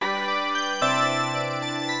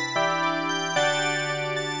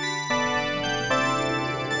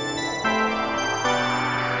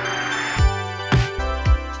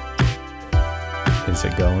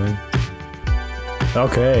Is it going?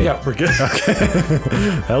 Okay. Yeah, we're good. Okay.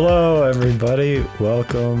 Hello, everybody.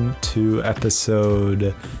 Welcome to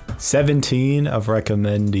episode 17 of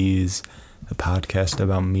Recomendies, a podcast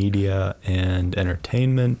about media and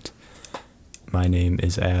entertainment. My name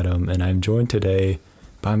is Adam, and I'm joined today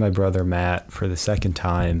by my brother Matt for the second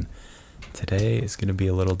time. Today is going to be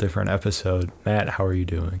a little different episode. Matt, how are you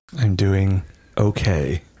doing? I'm doing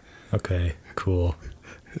okay. Okay, cool.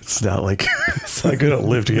 It's not like it's not gonna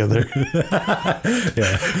live together.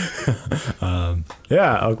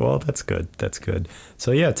 Yeah. Well, that's good. That's good.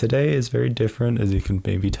 So yeah, today is very different, as you can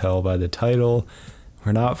maybe tell by the title.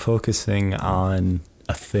 We're not focusing on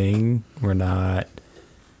a thing. We're not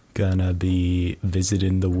gonna be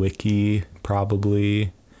visiting the wiki,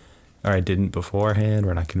 probably, or I didn't beforehand.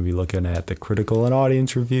 We're not gonna be looking at the critical and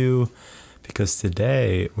audience review, because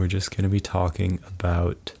today we're just gonna be talking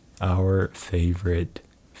about our favorite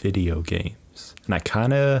video games. And I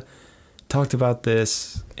kind of talked about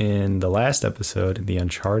this in the last episode, in the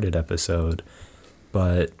Uncharted episode,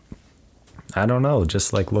 but I don't know,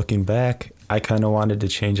 just like looking back, I kind of wanted to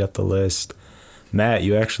change up the list. Matt,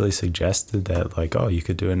 you actually suggested that, like, oh, you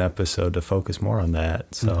could do an episode to focus more on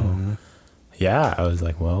that. So yeah, I was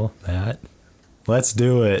like, well, Matt, let's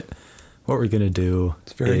do it. What we're going to do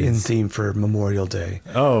It's very in theme for Memorial Day.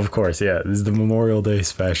 Oh, of course, yeah. This is the Memorial Day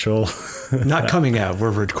special. Not coming out.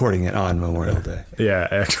 We're recording it on Memorial Day. Yeah,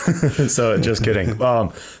 actually. So just kidding.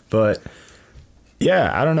 But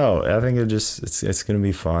yeah, I don't know. I think it's going to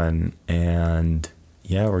be fun. And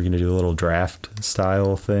yeah, we're going to do a little draft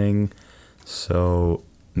style thing. So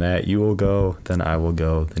Matt, you will go, then I will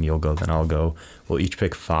go, then you'll go, then I'll go. We'll each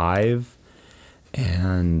pick 5.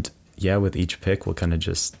 And yeah, with each pick, we'll kind of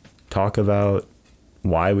just talk about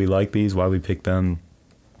why we like these, why we pick them.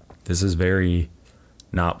 This is very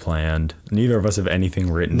not planned. Neither of us have anything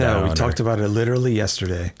written down. No, we talked about it literally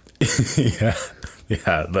yesterday. Yeah.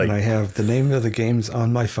 Like, and I have the name of the games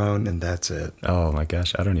on my phone, and that's it. Oh my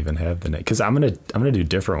gosh, I don't even have the name, because I'm gonna do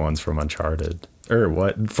different ones from Uncharted, or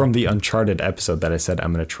what from the Uncharted episode that I said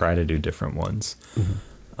I'm gonna try to do different ones.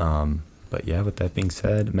 But yeah, with that being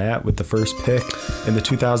said, Matt, with the first pick in the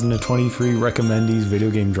 2023 Recomendies video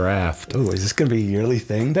game draft. Oh, is this going to be a yearly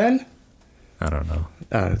thing then? I don't know.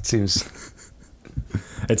 It seems...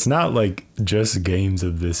 It's not like just games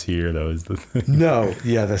of this year, though, is the thing. No,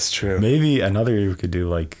 yeah, that's true. Maybe another year we could do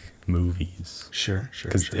like movies. Sure.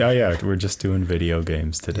 Oh yeah, we're just doing video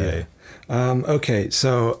games today. Yeah. Okay,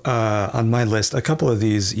 so on my list, a couple of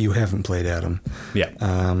these you haven't played, Adam. Yeah.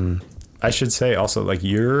 I should say also, like,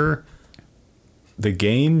 the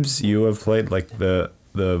games you have played, like the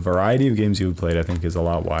variety of games you have played, I think is a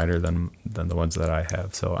lot wider than the ones that I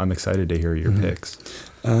have. So I'm excited to hear your picks.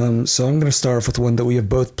 So I'm going to start off with one that we have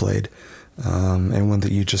both played, and one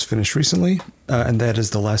that you just finished recently, and that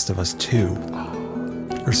is The Last of Us 2.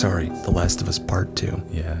 Or sorry, The Last of Us Part 2.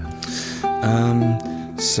 Yeah.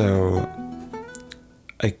 So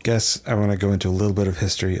I guess I want to go into a little bit of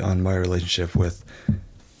history on my relationship with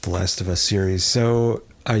The Last of Us series. So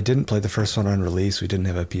I didn't play the first one on release. We didn't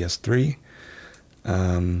have a PS3.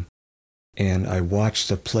 And I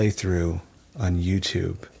watched a playthrough on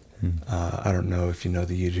YouTube. I don't know if you know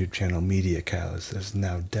the YouTube channel Media Cows. It's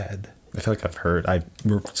now dead. I feel like I've heard. I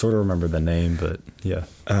sort of remember the name, but yeah.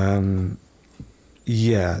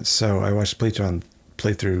 Yeah, so I watched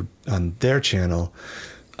playthrough on their channel.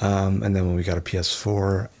 And then when we got a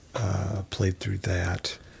PS4, played through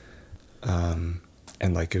that. And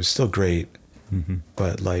like, it was still great.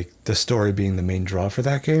 But like the story being the main draw for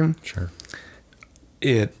that game, sure,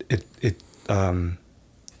 it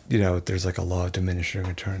you know, there's like a law of diminishing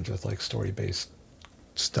returns with like story based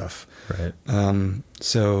stuff, right?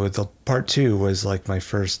 So the part 2 was like my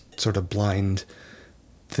first sort of blind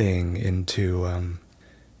thing into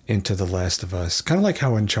The Last of Us, kind of like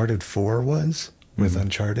how Uncharted 4 was with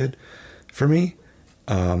Uncharted for me,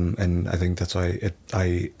 and I think that's why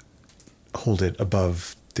I hold it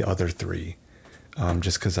above the other 3.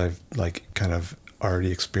 Just because I've like kind of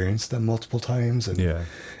already experienced them multiple times, and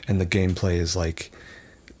the gameplay is like,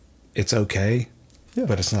 it's okay,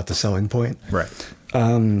 but it's not the selling point, right?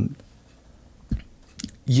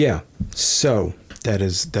 Yeah, so that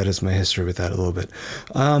is my history with that a little bit,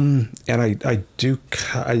 and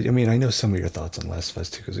I mean I know some of your thoughts on Last of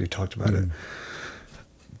Us 2 because we talked about it,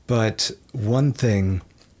 but one thing,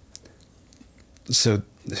 so.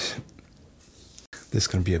 This is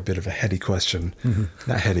going to be a bit of a heady question.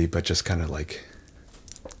 Not heady, but just kind of like...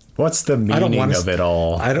 What's the meaning of it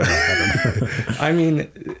all? I don't know. I mean,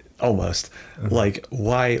 almost. Like,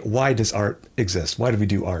 why does art exist? Why do we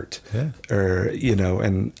do art? Yeah. Or, you know,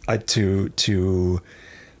 and to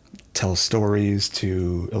tell stories,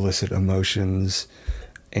 to elicit emotions,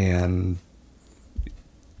 and,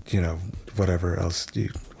 whatever else you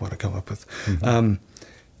want to come up with. Mm-hmm.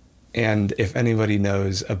 And if anybody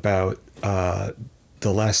knows about The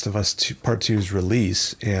Last of Us 2, Part 2's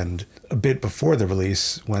release, and a bit before the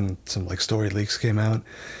release, when some story leaks came out,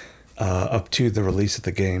 up to the release of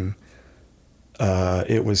the game,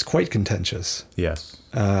 it was quite contentious. Yes.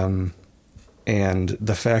 And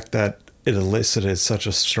the fact that it elicited such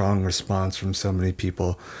a strong response from so many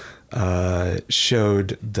people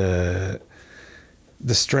showed the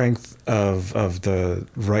strength of the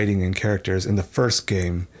writing and characters in the first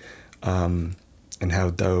game, and how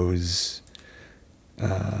those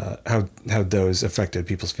affected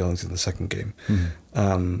people's feelings in the second game.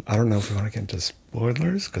 Mm-hmm. I don't know if we want to get into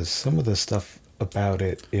spoilers, because some of the stuff about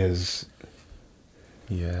it is...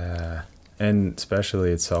 Yeah. And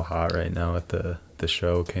especially it's so hot right now with the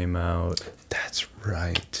show came out. That's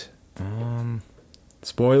right.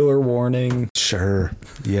 Spoiler warning. Sure.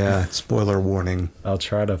 Yeah, spoiler warning. I'll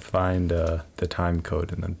try to find the time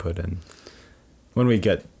code and then put in when we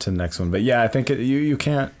get to the next one. But yeah, I think you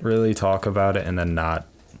can't really talk about it and then not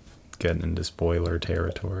get into spoiler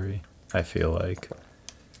territory, I feel like.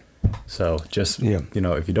 So just, if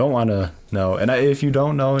you don't want to know, and if you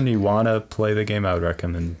don't know and you want to play the game, I would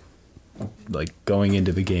recommend going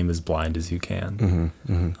into the game as blind as you can.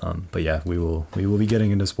 Mm-hmm, mm-hmm. But yeah, we will be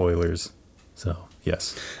getting into spoilers. So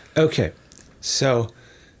yes. Okay. So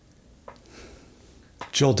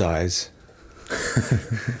Joel dies.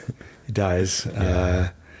 He dies.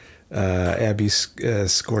 Yeah. Abby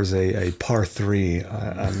scores a par 3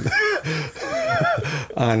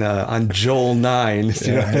 on Joel 9. Do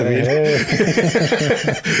you know what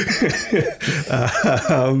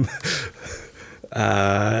I mean?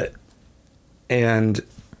 And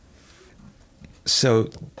so,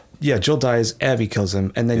 yeah, Joel dies, Abby kills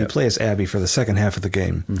him, and then you play as Abby for the second half of the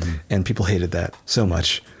game, and people hated that so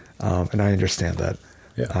much, and I understand that.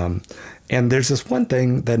 Yeah. And there's this one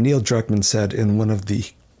thing that Neil Druckmann said in one of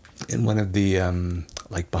the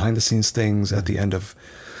behind the scenes things at the end of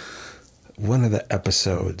one of the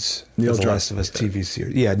episodes of The Last of Us TV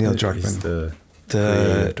series. Yeah, Neil Druckmann. He's the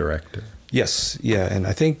creative director. Yes, yeah, and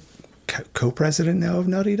I think co-president now of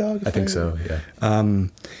Naughty Dog. I think so, yeah.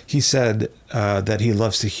 He said that he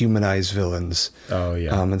loves to humanize villains. Oh,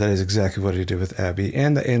 yeah. And that is exactly what he did with Abby,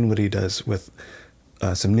 and what he does with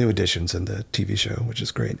some new additions in the TV show, which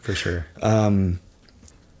is great. For sure.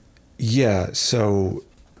 Yeah, so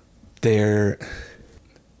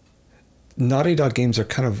Naughty Dog games are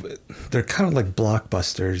kind of like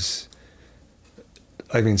blockbusters.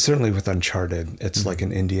 I mean, certainly with Uncharted, it's like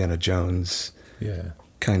an Indiana Jones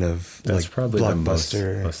kind of that's probably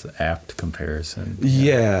blockbuster. The most apt comparison.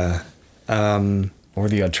 Yeah. Or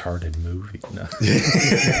the Uncharted movie. No.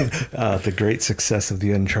 The great success of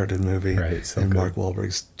the Uncharted movie. Right. So and good. Mark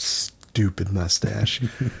Wahlberg's stupid mustache.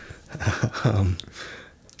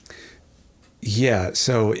 Yeah.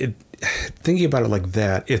 So thinking about it like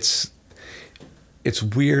that, it's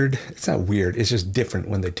weird. It's not weird. It's just different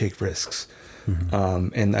when they take risks. Mm-hmm.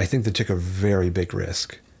 And I think they took a very big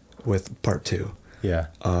risk with Part 2. Yeah.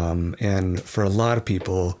 And for a lot of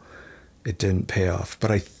people, it didn't pay off.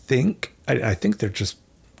 But I think they're just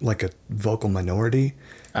like a vocal minority.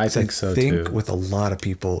 I think so too. too. With a lot of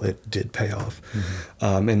people, it did pay off.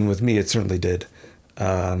 Mm-hmm. And with me, it certainly did.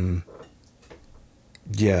 Yeah,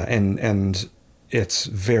 and it's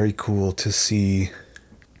very cool to see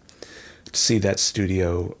that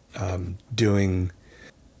studio doing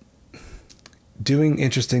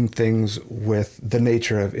interesting things with the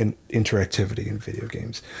nature of interactivity in video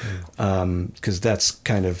games, because that's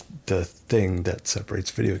kind of the thing that separates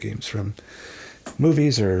video games from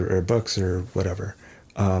movies or books or whatever,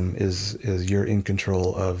 is you're in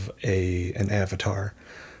control of an avatar.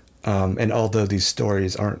 And although these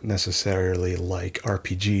stories aren't necessarily like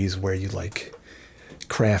RPGs where you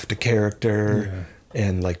craft a character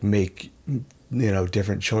and make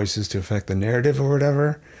different choices to affect the narrative or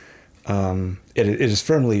whatever, it is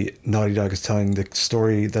firmly Naughty Dog is telling the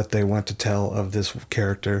story that they want to tell of this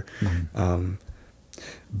character. Mm-hmm.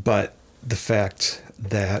 But the fact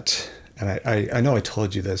that, and I know I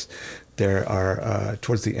told you this, there are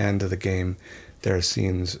towards the end of the game, there are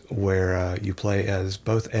scenes where you play as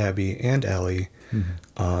both Abby and Ellie,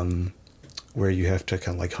 where you have to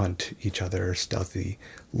kind of hunt each other stealthy,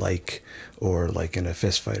 or in a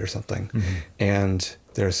fist fight or something. Mm-hmm. And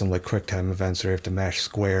there are some quick time events where you have to mash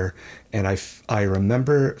square. And I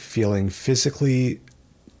remember feeling physically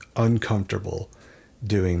uncomfortable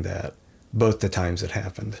doing that both the times it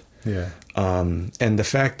happened. Yeah. And the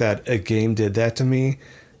fact that a game did that to me,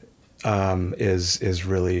 is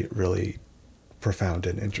really, really profound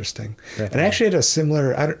and interesting. Definitely. And I actually had a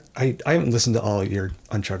similar. I haven't listened to all your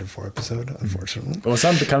Uncharted 4 episode, unfortunately. Well, it's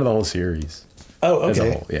not kind of the whole series. Oh, As a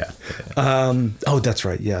okay. whole, yeah. Oh, that's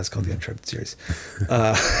right. Yeah, it's called the Uncharted series.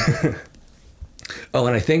 Oh,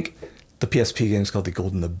 and I think the PSP game is called the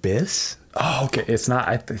Golden Abyss. Oh, okay. It's not.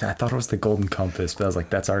 I thought it was the Golden Compass, but I was like,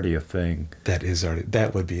 that's already a thing.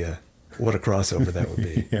 That would be what a crossover that would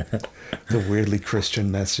be. Yeah. The weirdly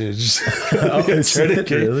Christian message. Oh, is it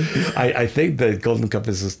really? I think the Golden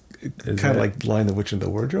Compass is kind that- of like Lion the Witch and the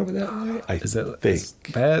Wardrobe in that way. I Is that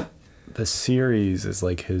think. that the series is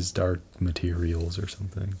like his Dark Materials or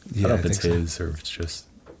something? Yeah, I don't know I if it's think so. his or if it's just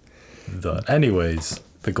the. Anyways,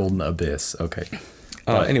 the Golden Abyss. Okay.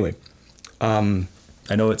 But Anyway.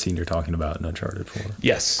 I know what scene you're talking about in Uncharted 4.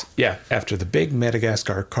 Yes. Yeah. After the big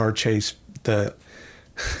Madagascar car chase, the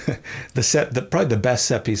probably the best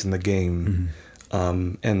set piece in the game.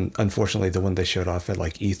 And unfortunately, the one they showed off at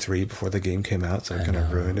like E3 before the game came out, so it kind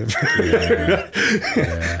of ruined it.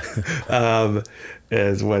 Yeah.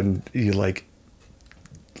 Is when you like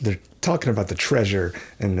they're talking about the treasure,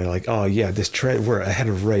 and they're like, "Oh yeah, we're ahead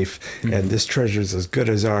of Rafe, and this treasure is as good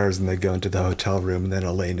as ours." And they go into the hotel room, and then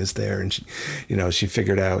Elaine is there, and she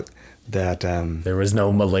figured out that There was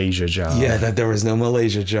no Malaysia job. that there was no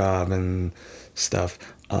Malaysia job and stuff.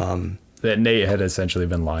 That Nate had essentially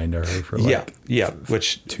been lying to her for like.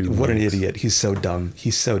 Which 2 what an months. idiot. He's so dumb.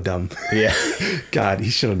 Yeah. God,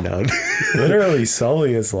 he should have known. Literally,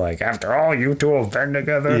 Sully is like, after all, you two have been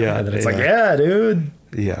together. Yeah, And then it's yeah. like, yeah, dude.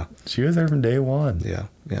 Yeah. She was there from day one. Yeah.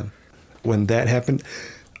 When that happened,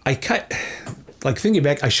 thinking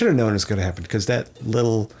back, I should have known it was going to happen, because that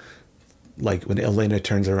little, like when Elena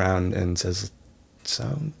turns around and says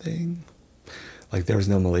something, like there was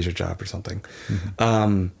no Malaysia job or something.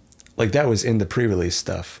 Like that was in the pre-release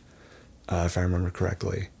stuff, if I remember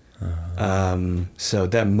correctly. So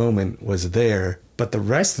that moment was there, but the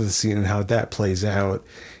rest of the scene and how that plays out,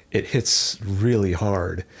 it hits really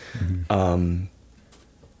hard. And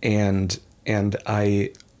I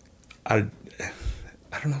don't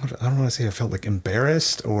know. I don't want to say I felt like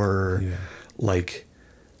embarrassed or like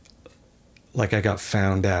I got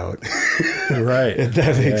found out. Right. If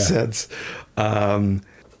that makes sense. And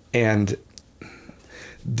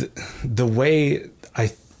the way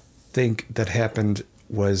I think that happened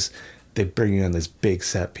was they bring you on this big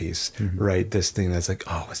set piece, right? This thing that's like,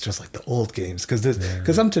 oh, it's just like the old games. Because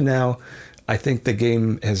up to now, I think the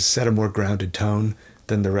game has set a more grounded tone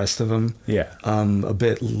than the rest of them. Yeah. A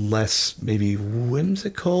bit less maybe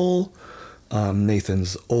whimsical.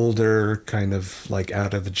 Nathan's older, kind of like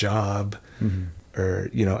out of the job,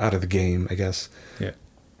 or, out of the game, I guess. Yeah.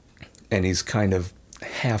 And he's kind of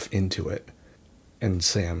half into it. And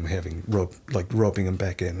Sam having roping him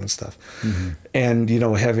back in and stuff. And,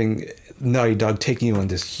 having Naughty Dog taking you on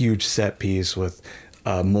this huge set piece with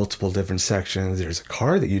multiple different sections. There's a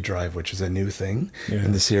car that you drive, which is a new thing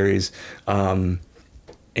in the series. And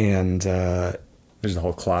there's the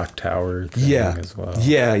whole clock tower thing as well.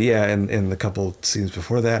 Yeah, and the couple scenes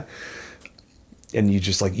before that. And you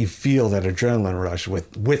just you feel that adrenaline rush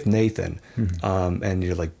with Nathan, and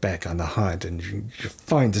you're like back on the hunt, and you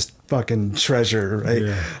find this fucking treasure, right?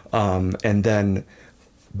 Yeah. And then,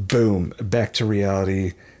 boom, back to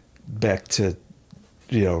reality, back to,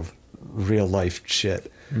 real life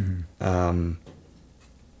shit.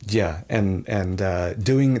 Yeah, and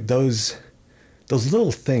doing those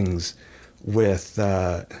little things with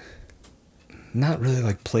not really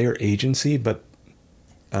like player agency, but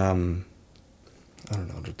I don't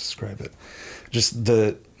know how to describe it. Just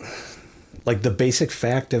the basic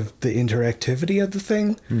fact of the interactivity of the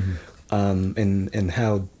thing, and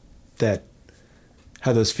how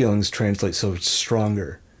those feelings translate so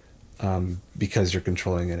stronger, because you're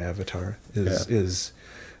controlling an avatar is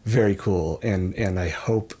very cool, and I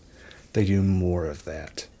hope they do more of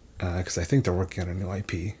that, because I think they're working on a new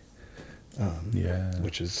IP,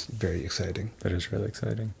 which is very exciting. That is really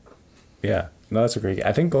exciting. Yeah, no, that's a great.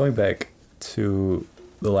 I think going back to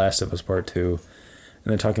The Last of Us Part 2,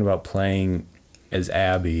 and then talking about playing as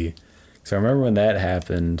Abby. So I remember when that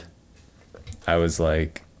happened, I was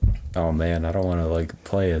like, oh man, I don't want to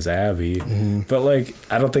play as Abby. But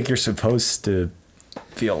I don't think you're supposed to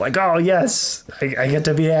feel like, oh yes, I get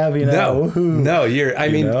to be Abby now. No, there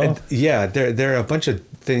are a bunch of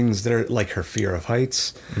things that are like her fear of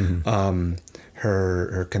heights,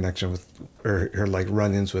 her connection with, or her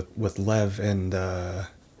run-ins with Lev and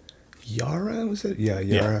Yara, was it? Yeah,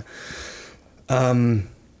 Yara. And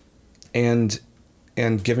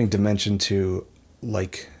giving dimension to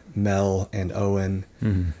Mel and Owen,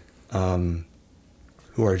 who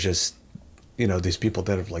are just these people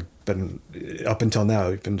that have like been up until now,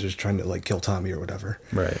 you've been just trying to like kill Tommy or whatever.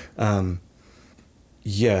 Right.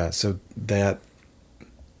 Yeah. So that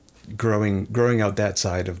growing out that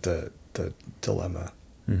side of the dilemma.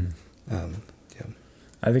 Mm-hmm. Yeah.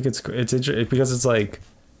 I think it's because it's like,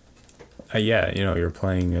 you're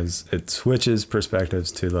playing as, it switches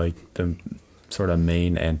perspectives to like the sort of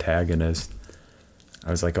main antagonist. I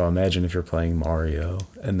was like, oh, imagine if you're playing Mario,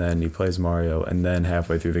 and then he plays Mario, and then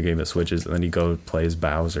halfway through the game it switches, and then he plays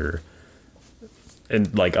Bowser.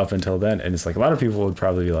 And like up until then, and it's like a lot of people would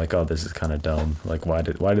probably be like, oh, this is kind of dumb. Like, why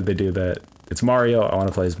did they do that? It's Mario. I want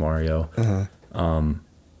to play as Mario. Uh-huh.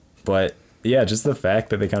 But yeah, just the fact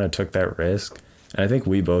that they kind of took that risk, and I think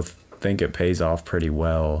we both think it pays off pretty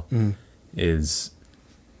well, is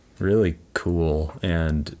really cool.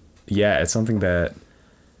 And yeah, it's something that,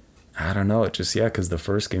 I don't know, it just, because the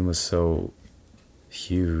first game was so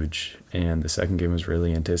huge and the second game was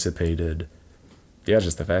really anticipated. Yeah,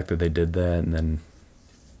 just the fact that they did that, and then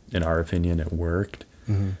in our opinion it worked,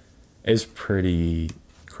 is pretty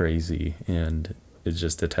crazy, and it's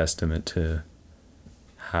just a testament to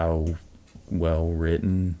how well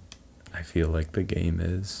written I feel like the game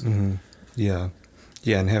is. Yeah,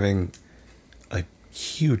 and having a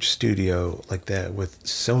huge studio like that with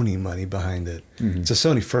Sony money behind it. It's a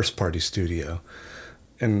Sony first party studio,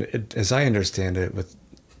 and as I understand it, with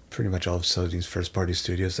pretty much all of Sony's first party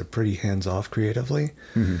studios, they're pretty hands off creatively.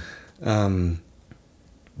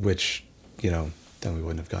 Which, then we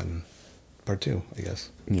wouldn't have gotten part 2, I guess.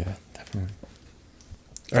 Yeah, definitely.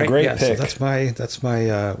 All right, great So pick. that's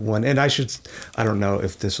my one. And I don't know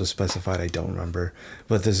if this was specified, I don't remember,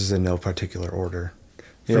 but this is in no particular order.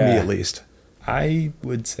 For me, at least. I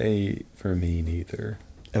would say for me, neither.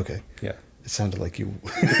 Okay. Yeah. It sounded like you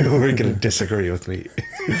were going to disagree with me.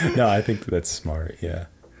 No, I think that's smart, yeah.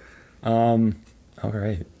 All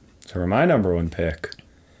right. So for my number 1 pick,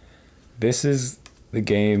 this is the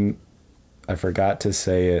game, I forgot to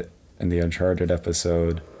say it in the Uncharted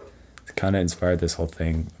episode. It kind of inspired this whole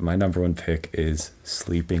thing. My number 1 pick is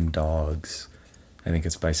Sleeping Dogs. I think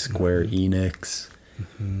it's by Square Enix.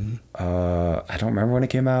 I don't remember when it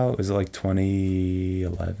came out. Was it like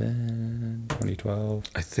 2011, 2012?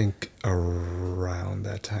 I think around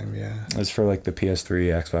that time, yeah. It was for like the PS3,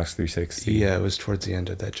 Xbox 360. Yeah, it was towards the end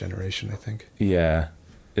of that generation, I think. Yeah.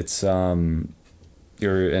 It's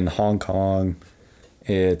you're in Hong Kong.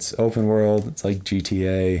 It's open world. It's like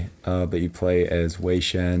GTA, but you play as Wei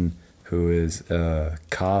Shen, who is a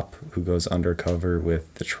cop who goes undercover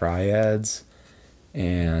with the Triads,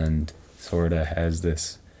 and sort of has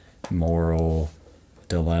this moral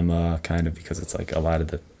dilemma, kind of, because it's like a lot of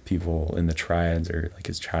the people in the Triads are like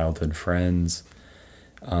his childhood friends.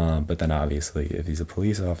 But then obviously if he's a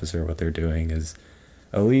police officer, what they're doing is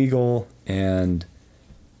illegal. And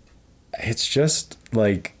it's just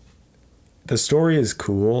like, the story is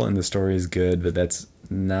cool and the story is good, but that's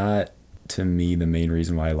not, to me, the main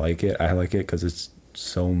reason why I like it. I like it because it's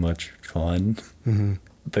so much fun.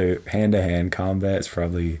 The hand-to-hand combat is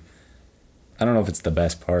probably, I don't know if it's the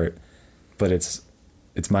best part, but it's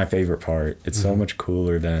my favorite part. It's so much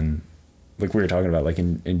cooler than, like we were talking about, like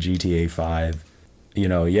in GTA 5.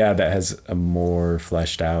 That has a more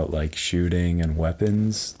fleshed out like shooting and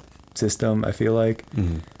weapons system, I feel like.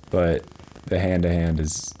 But the hand-to-hand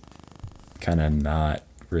is kind of not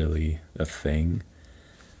really a thing.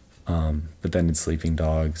 But then in Sleeping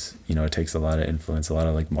Dogs, it takes a lot of influence, a lot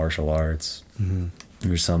of like martial arts.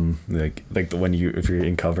 There's some like when if you're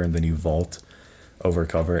in cover and then you vault over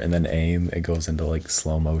cover and then aim, it goes into like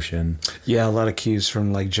slow motion. Yeah, a lot of cues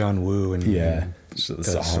from like John Woo and so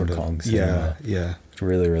it's the Hong Kong cinema. Yeah. It's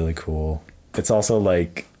really, really cool. It's also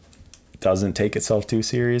like doesn't take itself too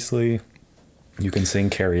seriously. You can sing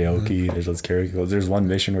karaoke. There's those karaoke. There's one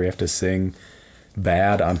mission where you have to sing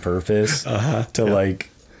bad on purpose you're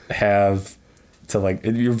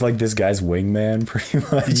like this guy's wingman pretty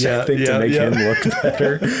much. I think to make him look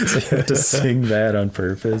better. So you have to sing that on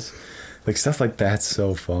purpose. Like stuff like that's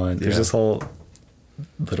so fun. There's this whole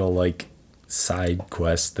little like side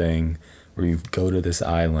quest thing where you go to this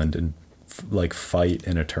island and like fight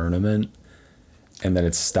in a tournament, and then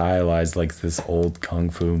it's stylized like this old kung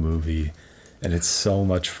fu movie, and it's so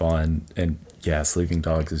much fun. And yeah, Sleeping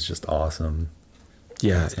Dogs is just awesome.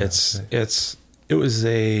 Yeah, it was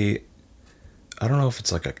a, I don't know if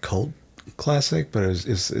it's like a cult classic, but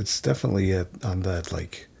it's definitely on that,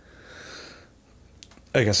 like,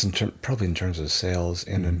 I guess probably in terms of sales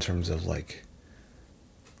and in terms of like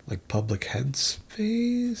public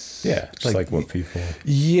headspace. Yeah, just like what people.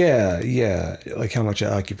 Yeah, like how much it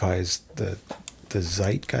occupies the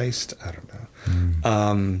zeitgeist. I don't know.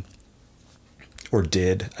 or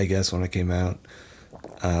did, I guess, when it came out,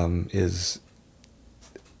 is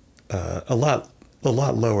a lot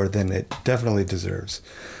lower than it definitely deserves,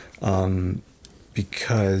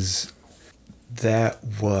 because that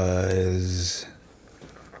was,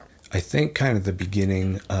 I think, kind of the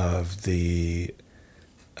beginning of the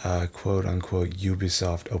quote unquote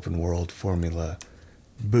Ubisoft open world formula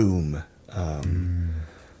boom,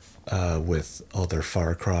 with all their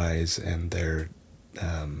Far Cries and their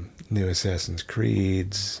new Assassin's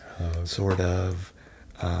Creeds, sort of,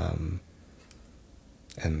 and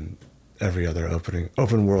every other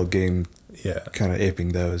open world game, kind of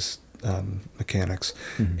aping those mechanics.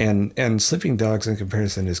 And Sleeping Dogs, in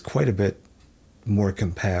comparison, is quite a bit more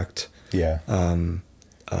compact.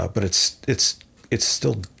 But it's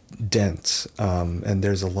still dense, and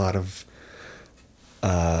there's a lot of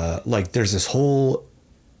like there's this whole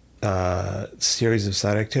series of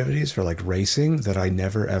side activities for like racing that I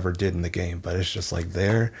never ever did in the game, but it's just like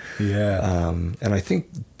there. And I think,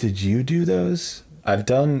 did you do those? I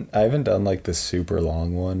haven't done like the super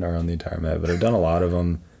long one around the entire map, but I've done a lot of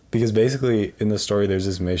them, because basically in the story there's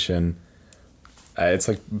this mission, it's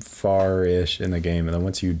like far-ish in the game, and then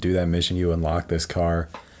once you do that mission you unlock this car.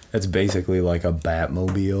 It's basically like a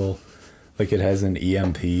Batmobile. Like, it has an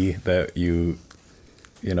EMP that you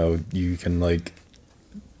can like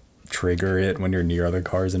trigger it when you're near other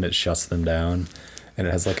cars and it shuts them down, and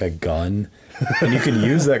it has like a gun, and you can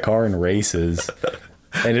use that car in races.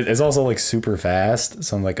 And it's also like super fast,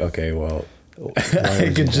 so I'm like, okay, well,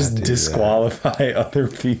 I could just disqualify other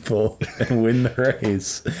people and win the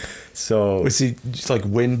race. So was he just like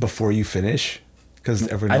win before you finish? Because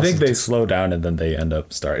I think they slow down and then they end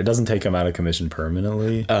up start. It doesn't take them out of commission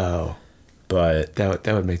permanently. Oh, but that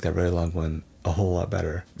would make that really long one a whole lot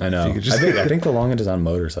better. I know. I think the long one is on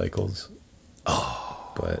motorcycles.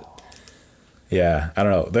 Oh, but yeah, I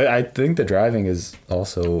don't know. I think the driving is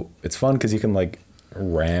also, it's fun because you can like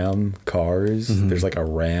ram cars. There's like a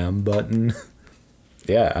ram button.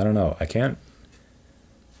 Yeah, I don't know.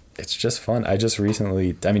 It's just fun. I just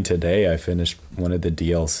recently, today I finished one of the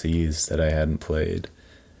DLCs that I hadn't played.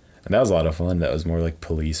 And that was a lot of fun. That was more like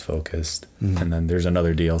police focused. And then there's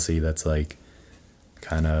another DLC that's like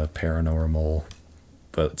kind of paranormal,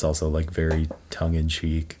 but it's also like very tongue in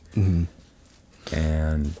cheek.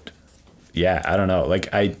 And yeah, I don't know. Like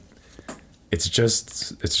it's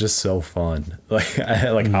just so fun. Like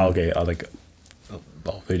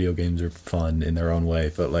all video games are fun in their own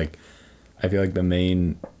way, but like I feel like the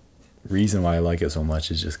main reason why I like it so much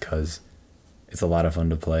is just because it's a lot of fun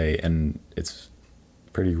to play and it's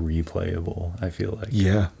pretty replayable, I feel like.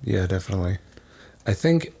 Yeah, definitely. I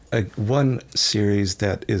think one series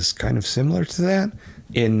that is kind of similar to that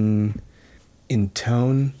in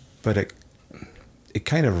tone, but it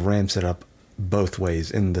kind of ramps it up both ways,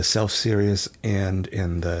 in the self-serious and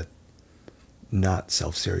in the not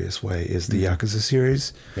self-serious way, is the Yakuza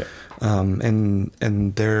series.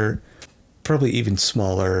 And they're probably even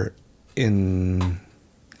smaller in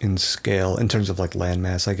scale in terms of like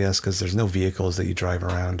landmass, I guess, because there's no vehicles that you drive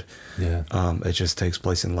around. It just takes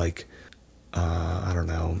place in like I don't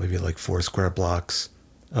know, maybe like 4 square blocks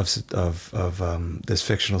of this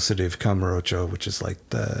fictional city of Kamurocho, which is like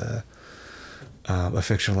a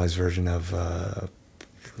fictionalized version of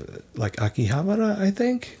like Akihabara, I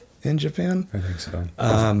think, in Japan. I think so.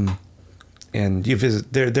 And you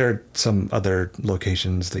visit there are some other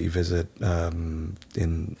locations that you visit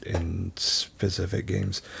in specific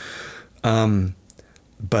games,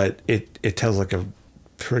 but it tells like a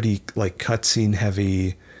pretty like cutscene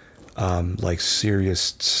heavy, like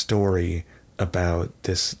serious story about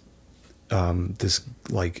this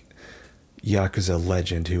like Yakuza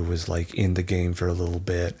legend who was like in the game for a little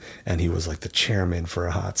bit, and he was like the chairman for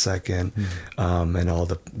a hot second, and all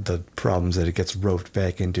the problems that it gets roped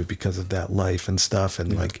back into because of that life and stuff,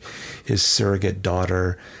 and like his surrogate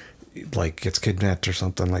daughter like gets kidnapped or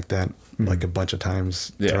something like that, like a bunch of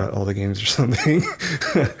times throughout all the games or something.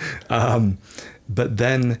 But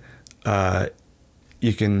then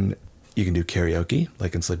you can do karaoke,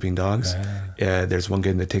 like in Sleeping Dogs. There's one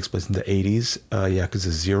game that takes place in the 80s, Yakuza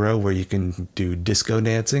 0, where you can do disco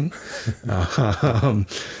dancing.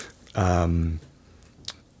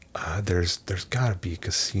 There's got to be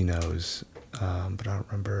casinos, but I don't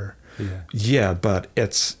remember. Yeah, but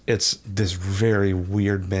it's this very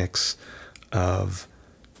weird mix of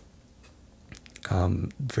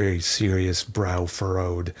very serious,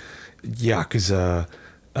 brow-furrowed Yakuza,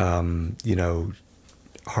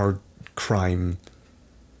 hard crime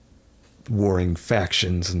warring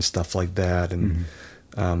factions and stuff like that, and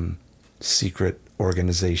secret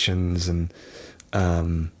organizations, and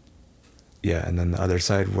Yeah, and then the other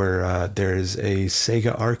side where there's a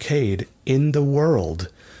Sega arcade in the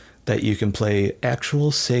world that you can play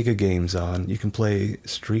actual Sega games on. You can play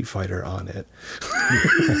Street Fighter on it.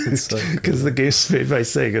 Because the game's made by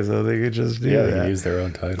Sega, so they could just do that. They can use their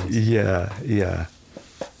own titles. Yeah.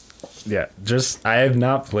 Yeah, I have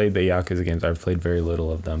not played the Yakuza games. I've played very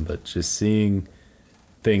little of them, but just seeing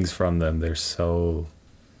things from them, they're so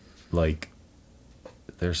funny.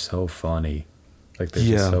 Like, they're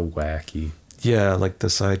just so wacky. Yeah, like the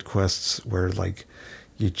side quests where, like,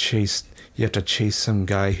 you have to chase some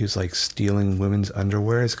guy who's, like, stealing women's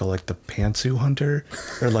underwear. It's called, like, the Pantsu Hunter,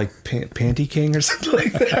 or, like, Panty King or something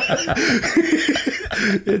like that.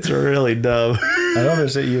 It's really dumb. I know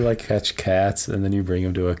there's that you, like, catch cats, and then you bring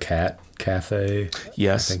them to a cat cafe.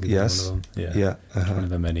 Yes. Yeah. One of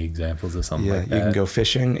the many examples of something like that. You can go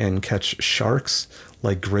fishing and catch sharks,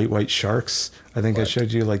 like great white sharks. I think I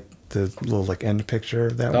showed you, like, the little, like, end picture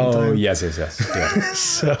of that one time. Oh, yes. Yeah.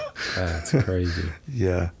 So that's crazy.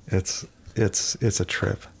 Yeah, it's a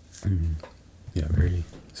trip. Mm-hmm. Yeah, very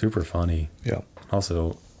super funny. Yeah.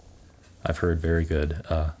 Also, I've heard very good.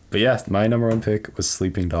 But yeah, my number one pick was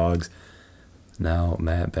Sleeping Dogs. Now,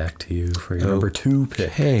 Matt, back to you for your number two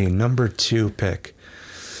pick. Hey, number two pick.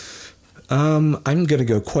 I'm going to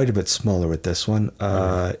go quite a bit smaller with this one.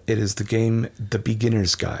 It is the game The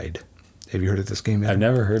Beginner's Guide. Have you heard of this game yet? I've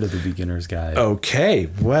never heard of The Beginner's Guide. Okay,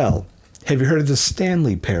 well, have you heard of the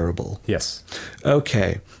Stanley Parable? Yes.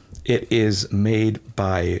 Okay. It is made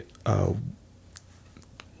by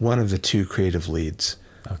one of the two creative leads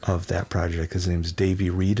of that project. His name's Davey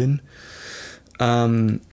Reedon.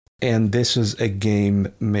 And this was a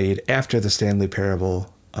game made after the Stanley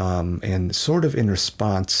Parable, and sort of in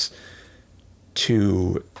response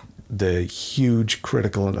to the huge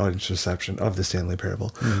critical and audience reception of the Stanley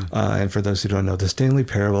Parable. And for those who don't know, the Stanley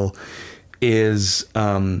Parable is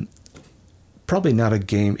probably not a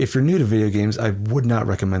game. If you're new to video games, I would not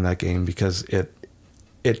recommend that game because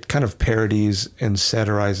it kind of parodies and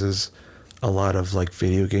satirizes a lot of, like,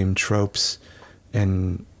 video game tropes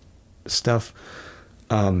and stuff.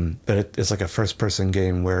 But it's like a first person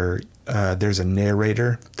game where there's a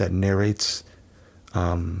narrator that narrates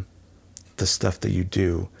the stuff that you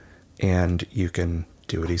do, and you can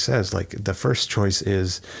do what he says. Like, the first choice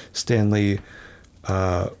is Stanley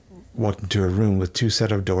walked into a room with two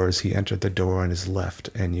set of doors. He entered the door on his left,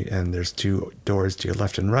 and there's two doors to your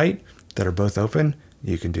left and right that are both open.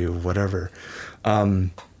 You can do whatever.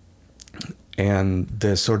 And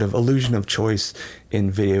the sort of illusion of choice in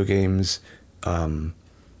video games and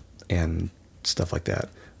stuff like that.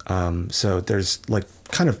 So there's, like,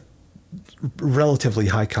 kind of relatively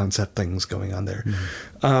high concept things going on there.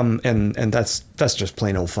 And that's just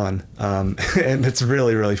plain old fun. And it's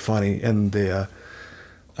really, really funny. And the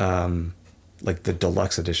like the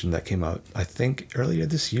deluxe edition that came out, I think earlier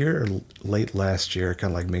this year or late last year,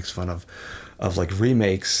 kind of like makes fun of like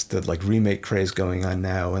remakes, the like remake craze going on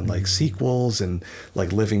now, and like sequels and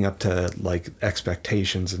like living up to like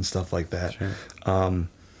expectations and stuff like that. Sure.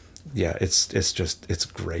 Yeah, it's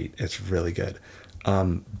great. It's really good.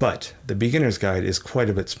 But the Beginner's Guide is quite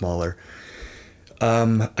a bit smaller.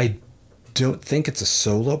 I don't think it's a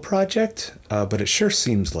solo project, but it sure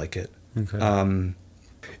seems like it. Okay.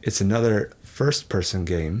 It's another first-person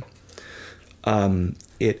game.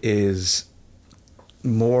 It is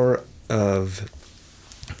more of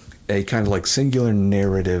a kind of like singular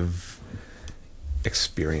narrative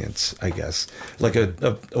experience, I guess. Like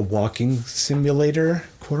a walking simulator,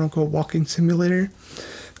 quote-unquote walking simulator.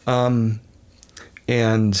 And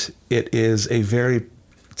it is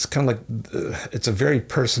it's kind of like, it's a very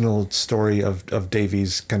personal story of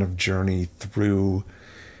Davy's kind of journey through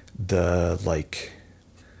the, like,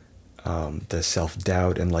 the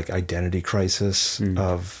self-doubt and, like, identity crisis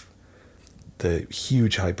of the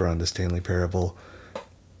huge hype around the Stanley Parable,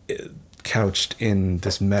 couched in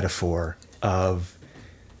this metaphor of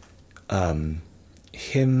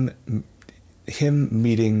him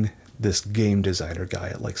meeting this game designer guy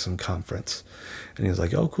at, like, some conference, and he was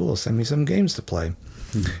like, "Oh, cool, send me some games to play."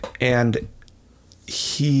 And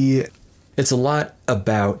it's a lot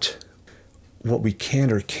about what we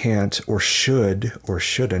can or can't or should or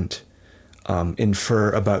shouldn't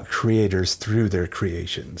infer about creators through their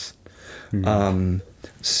creations.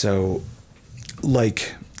 So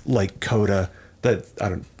like Coda, the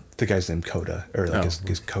guy's named Coda, or like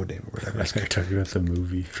his code name or whatever. I was talking about the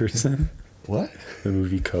movie person. What? The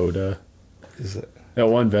movie Coda. Is it? That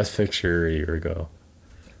won Best Picture a year ago.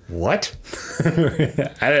 What?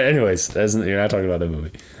 Anyways, you're not talking about the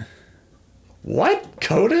movie. What?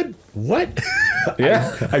 Coda? What?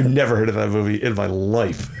 Yeah. I've never heard of that movie in my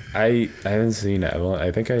life. I haven't seen it.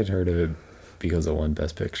 I think I had heard of it because it won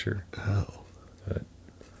Best Picture. Oh. But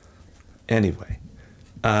Anyway.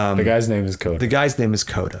 the guy's name is Coda. The guy's name is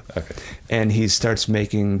Coda. Okay. And he starts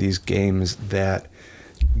making these games that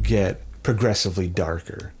get progressively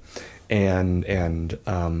darker and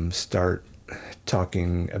start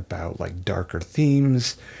talking about like darker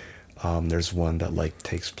themes. There's one that like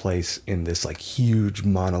takes place in this like huge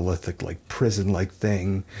monolithic like prison like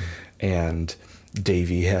thing, and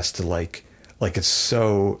Davey has to like it's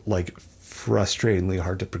so like frustratingly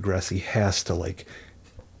hard to progress. He has to like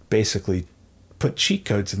basically put cheat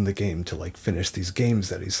codes in the game to like finish these games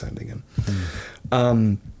that he's sending him.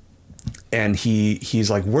 And he's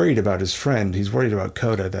like worried about his friend. He's worried about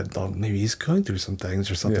Coda, that maybe he's going through some things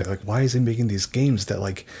or something. Like, why is he making these games that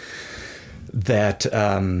like that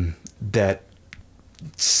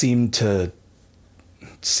seem to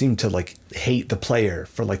like hate the player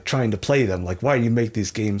for like trying to play them? Like, why do you make these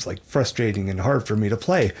games like frustrating and hard for me to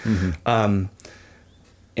play?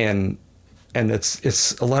 And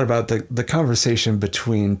it's a lot about the conversation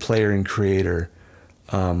between player and creator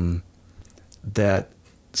that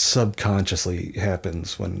subconsciously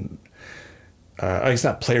happens when it's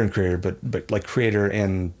not player and creator, but like creator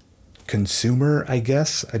and consumer, I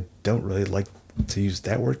guess. I don't really like to use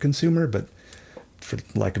that word consumer, but for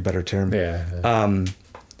lack of a better term.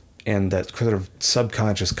 And that sort of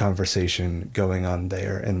subconscious conversation going on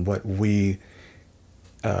there, and what we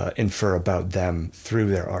infer about them through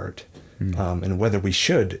their art. And whether we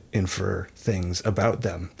should infer things about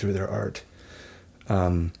them through their art.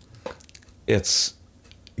 It's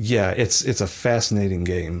a fascinating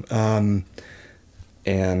game.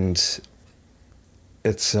 And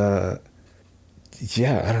it's I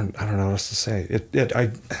don't know what else to say.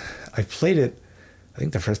 I played it. I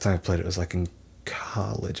think the first time I played it was like in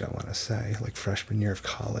college, I want to say, like freshman year of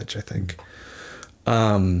college, I think.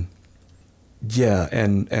 And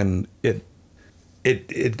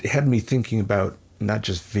it had me thinking about not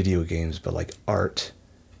just video games, but like art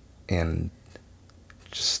and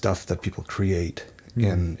just stuff that people create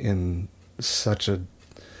in such a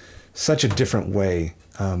different way,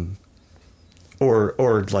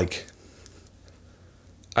 or like,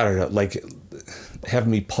 I don't know, like have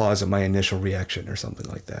me pause at my initial reaction or something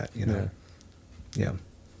like that, you know? Yeah.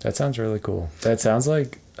 That sounds really cool. That sounds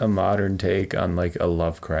like a modern take on like a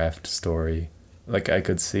Lovecraft story. Like I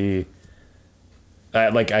could see,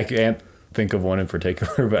 I can't think of one in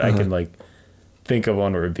particular, but I can like think of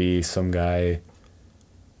one where it'd be some guy's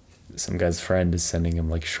friend is sending him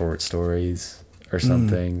like short stories or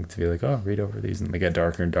something to be like, oh, read over these, and they get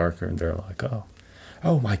darker and darker, and they're like,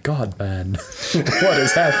 oh my God, man, what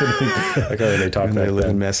is happening? Like, oh, they talk and like they live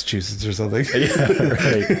that. in Massachusetts or something. Yeah,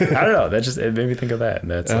 right. I don't know. It made me think of that, and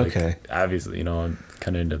that's okay. Like, obviously, you know, I'm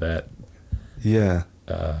kind of into that. Yeah.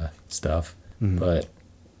 Stuff, but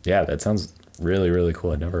yeah, that sounds really, really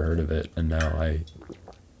cool. I'd never heard of it, and now I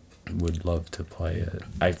would love to play it.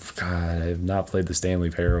 I've not played the Stanley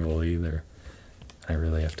Parable either. I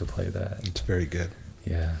really have to play that. It's very good.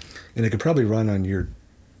 Yeah. And it could probably run on your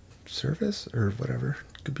Surface or whatever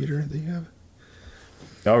computer that you have.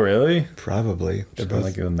 Oh, really? Probably. They're both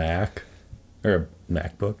like a Mac or a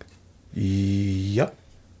MacBook. Yep.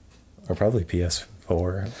 Or probably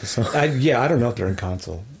PS4. So. I don't know if they're in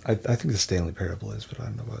console. I think the Stanley Parable is, but I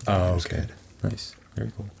don't know about that. Oh, okay. Nice.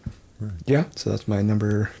 Very cool. Right. Yeah, so that's my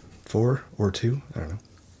number 4 or 2. I don't know.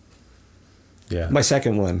 Yeah. My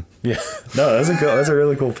second one. Yeah. No, that's a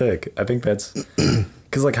really cool pick. I think that's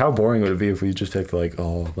because like how boring would it be if we just picked like,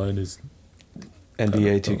 oh, mine is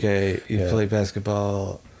NBA 2K. You play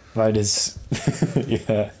basketball. Mine is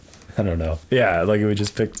yeah. I don't know. Yeah, like we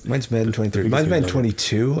just picked. Mine's Madden 23. Mine's Madden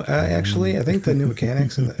 22. Actually, I think the new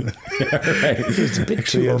mechanics and it's a bit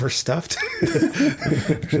too overstuffed.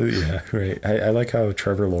 Actually, yeah, right. I like how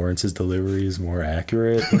Trevor Lawrence's delivery is more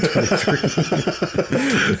accurate.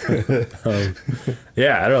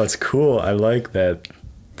 Yeah, I don't know. It's cool. I like that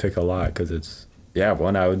pick a lot because it's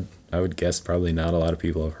one I would guess probably not a lot of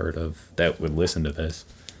people have heard of that would listen to this,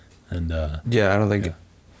 and I don't think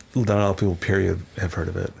not a lot of people period have heard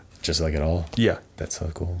of it. Just like it all. Yeah, that's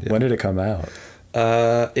so cool. Yeah. When did it come out?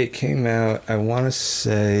 It came out, I want to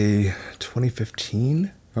say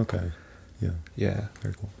 2015. Okay. Yeah.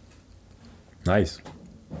 Very cool. Nice.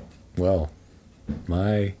 Well,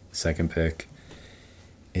 my second pick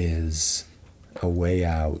is A Way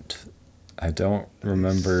Out. I don't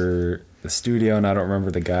remember the studio, and I don't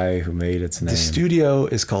remember the guy who made its name. The studio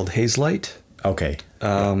is called Hazelight. Okay.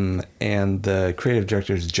 And the creative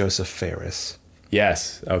director is Joseph Fares.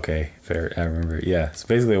 Yes. Okay. Fair. I remember. Yeah. So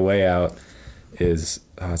basically, A Way Out is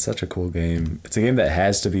it's such a cool game. It's a game that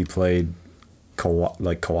has to be played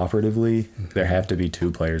cooperatively. Mm-hmm. There have to be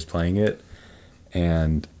 2 players playing it,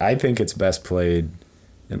 And I think it's best played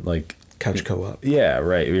in like Couch co-op. Yeah,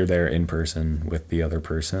 right. You're there in person with the other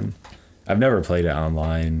person. I've never played it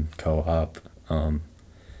online co-op.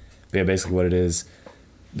 Yeah, basically what it is,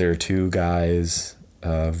 there are two guys,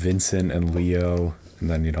 Vincent and Leo, and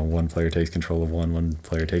then, one player takes control of one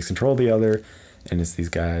player takes control of the other, and it's these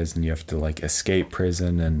guys, and you have to, like, escape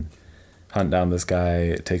prison and hunt down this guy.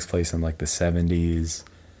 It takes place in, like, the 70s.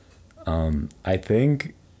 I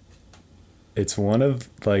think it's one of,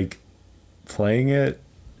 like, playing it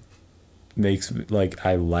makes, like,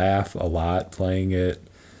 I laugh a lot playing it,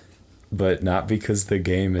 but not because the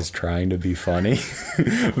game is trying to be funny,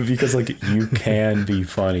 but because, like, you can be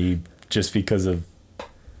funny just because of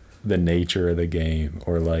the nature of the game,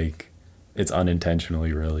 or, like, it's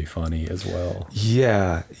unintentionally really funny as well.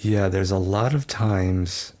 Yeah, there's a lot of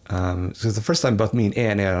times, because the first time both me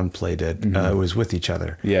and Adam played it, it was with each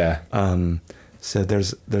other. Yeah. So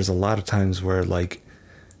there's a lot of times where, like,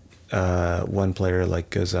 one player,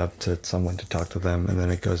 like, goes up to someone to talk to them, and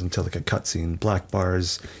then it goes into, like, a cutscene. Black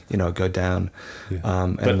bars, go down. Yeah.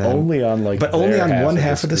 And but then, only on, like, but only on one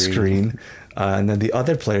half of the screen. And then the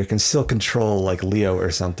other player can still control, like, Leo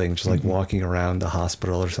or something, just, like, walking around the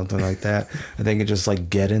hospital or something like that. And they can just, like,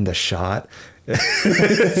 get in the shot.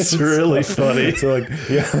 It's really funny. So, like,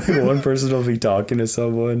 one person will be talking to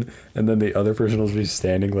someone, and then the other person will be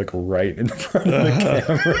standing, like, right in front of the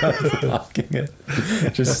camera blocking it.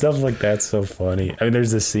 Just stuff like that's so funny. I mean,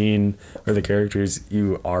 there's this scene where the characters,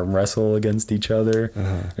 you arm wrestle against each other.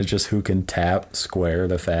 It's just who can tap square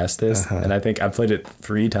the fastest. And I think I played it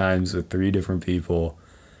 3 times with 3 different people,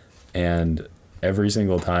 and every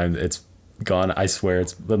single time it's gone. I swear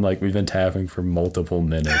it's been, like, we've been tapping for multiple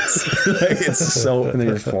minutes. Like, it's so, and then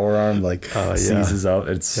your forearm, like, seizes up.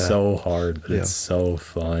 It's so hard, but it's so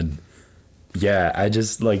fun. Yeah, I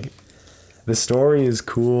just, like, the story is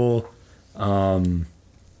cool. The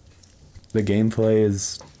gameplay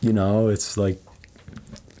is, it's like,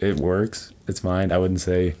 it works. It's fine. I wouldn't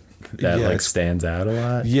say that, like, stands out a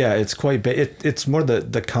lot. Yeah, it's quite it's more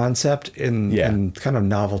the concept and kind of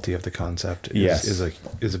novelty of the concept is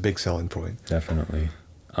a big selling point. Definitely.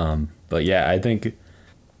 But yeah, I think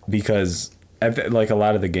because like a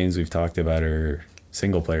lot of the games we've talked about are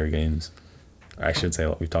single player games. I should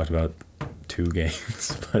say we've talked about 2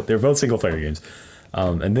 games, but they're both single player games.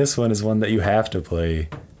 And this one is one that you have to play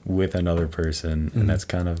with another person, and that's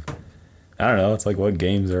kind of, I don't know, it's like what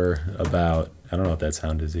games are about. I don't know what that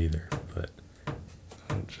sound is either, but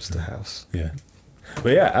just a house. Yeah.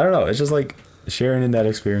 But yeah, I don't know. It's just like sharing in that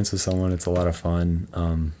experience with someone. It's a lot of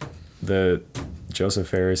fun. The Joseph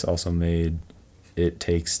Ferris also made It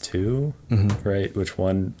Takes Two, right? Which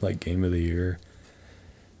won, like, Game of the Year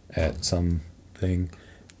at something.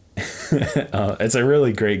 It's a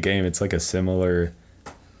really great game. It's like a similar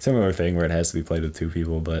thing where it has to be played with 2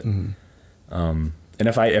 people, but and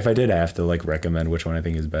if I did have to, like, recommend which one I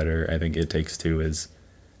think is better, I think It Takes Two is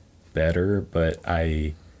better, but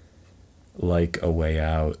I like A Way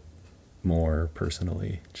Out more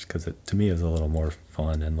personally, just because it, to me, is a little more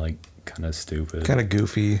fun and, like, kind of stupid. Kind of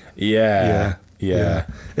goofy. Yeah.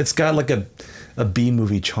 It's got, like, a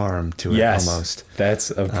B-movie charm to it, almost. That's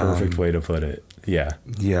a perfect way to put it. Yeah.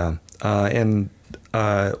 Yeah. And,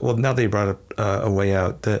 well, now that you brought up A Way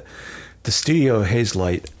Out, the studio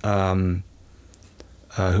Hazelight,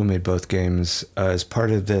 who made both games, is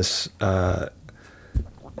part of this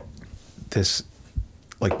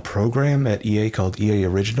like, program at EA called EA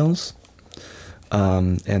Originals,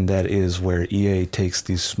 and that is where EA takes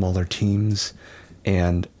these smaller teams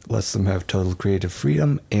and lets them have total creative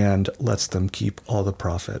freedom and lets them keep all the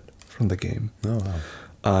profit from the game. Oh,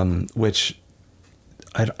 wow. Which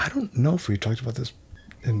I don't know if we talked about this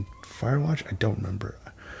in Firewatch. I don't remember.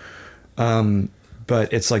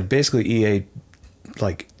 But it's, like, basically EA,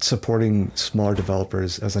 like, supporting smaller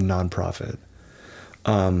developers as a nonprofit,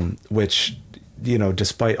 which,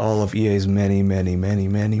 despite all of EA's many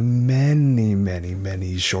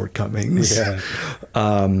shortcomings,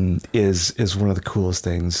 is one of the coolest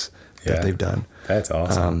things that they've done. That's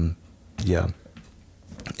awesome. I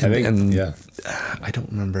don't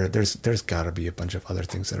remember. There's got to be a bunch of other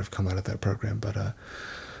things that have come out of that program, but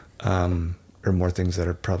or more things that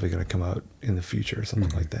are probably going to come out in the future or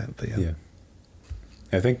something like that. But yeah.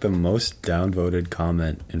 I think the most downvoted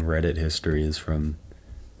comment in Reddit history is from,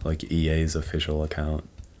 like, EA's official account,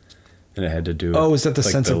 and it had to do. Oh, is that the,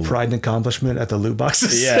 like, sense of pride and accomplishment at the loot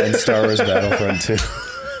boxes? Yeah, in Star Wars Battlefront 2.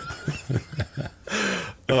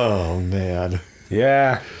 Oh man.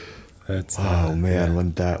 Yeah. That's.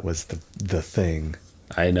 When that was the thing.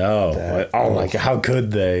 I know. My God, how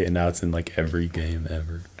could they? And now it's in, like, every game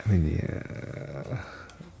ever. I mean, yeah.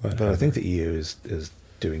 But I think the EU is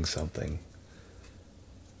doing something.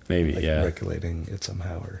 Maybe, like yeah. regulating it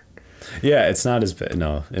somehow. Or Yeah, it's not as bad.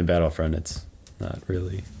 No, in Battlefront, it's not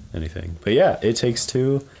really anything. But yeah, It Takes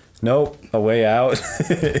Two. Nope, A Way Out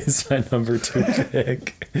is my number 2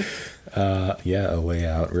 pick. Yeah, A Way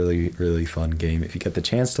Out. Really, really fun game. If you get the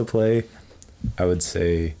chance to play, I would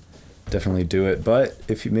say definitely do it. But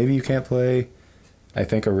if maybe you can't play, I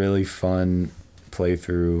think a really fun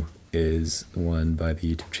playthrough is one by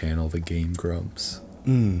the YouTube channel, The Game Grumps.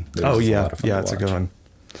 Oh, yeah. Yeah, it's a good one.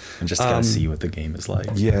 And just kind of see what the game is like.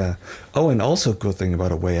 Yeah. Oh, and also a cool thing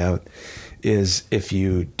about A Way Out is if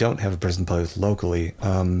you don't have a person to play with locally,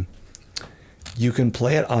 you can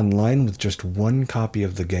play it online with just one copy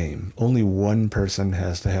of the game. Only one person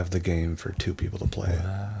has to have the game for 2 people to play.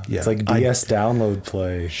 Wow. Yeah. It's like DS download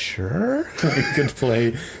play. Sure. You could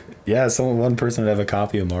play. Yeah, one person would have a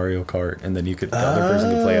copy of Mario Kart, and then the other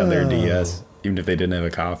person could play on their DS, even if they didn't have a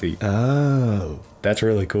copy. Oh. That's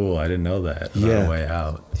really cool. I didn't know that. Yeah. A Way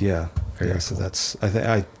Out. Yeah. Very So cool. that's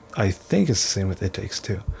I think it's the same with It Takes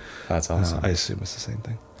Two. That's awesome. I assume it's the same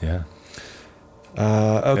thing. Yeah.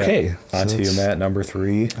 Okay. Yeah. On to you, Matt. Number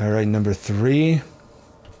 3. All right, number 3.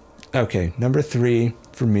 Okay, number 3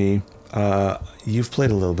 for me. You've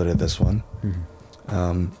played a little bit of this one.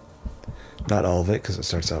 Mm-hmm. Not all of it, because it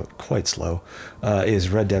starts out quite slow. Is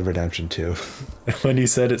Red Dead Redemption 2. When you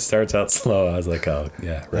said it starts out slow, I was like, oh,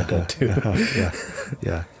 yeah, Red Dead 2. Yeah,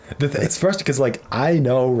 yeah. It's frustrating because, like, I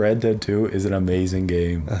know Red Dead 2 is an amazing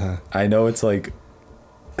game. I know it's like,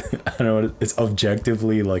 I don't know, it's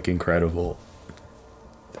objectively, like, incredible.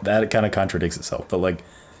 That kind of contradicts itself, but, like,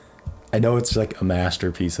 I know it's like a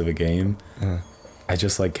masterpiece of a game. I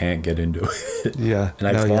just, like, can't get into it. Yeah. And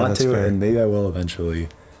I want to, fair. and maybe I will eventually.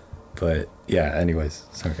 But yeah, anyways,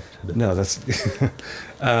 sorry. No, that's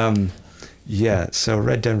yeah. So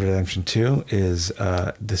Red Dead Redemption 2 is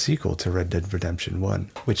the sequel to Red Dead Redemption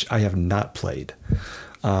 1, which I have not played.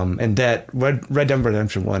 And that Red Dead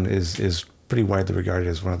Redemption 1 is pretty widely regarded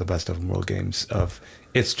as one of the best open world games of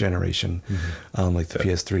its generation, like the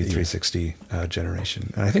PS3 360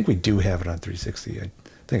 generation. And I think we do have it on 360. I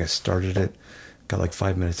think I started it, got like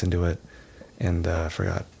 5 minutes into it, and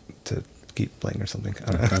forgot to keep playing or something.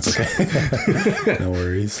 I don't know. That's okay. No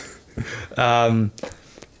worries.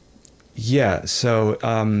 Yeah, so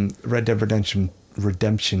Red Dead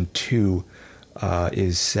Redemption 2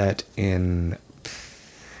 is set in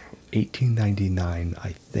 1899, I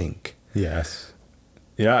think. Yes.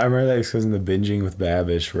 Yeah, I remember that because in the Binging with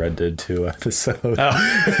Babish Red Dead 2 episode,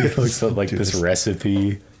 it looks like this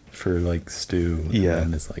recipe for like stew. Yeah.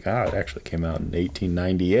 And it's like, it actually came out in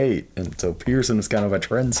 1898. And so Pearson was kind of a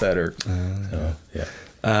trendsetter. So, yeah.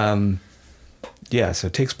 Yeah, so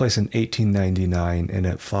it takes place in 1899, and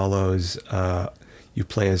it follows, you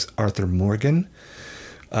play as Arthur Morgan,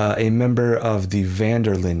 a member of the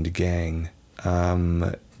Vanderlyn gang,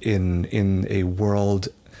 in a world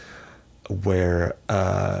where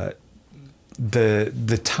the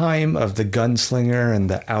time of the gunslinger and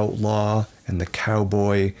the outlaw and the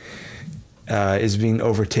cowboy is being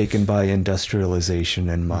overtaken by industrialization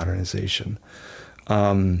and modernization.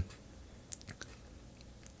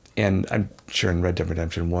 And I'm sure in Red Dead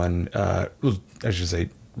Redemption 1, I should say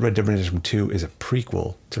Red Dead Redemption 2 is a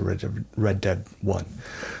prequel to Red Dead 1.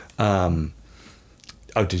 Oh,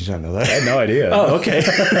 did you not know that? I had no idea. Oh, okay.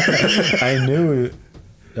 I knew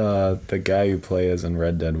the guy you play as in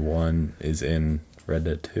Red Dead 1 is in Red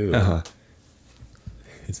Dead 2. Uh-huh.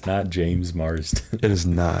 It's not James Marsden. It is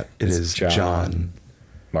not. It's is John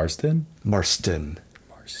Marston? Marston.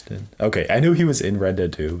 Okay, I knew he was in Red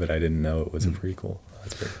Dead 2, but I didn't know it was a prequel.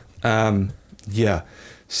 That's great. Yeah.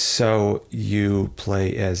 So you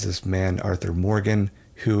play as this man, Arthur Morgan,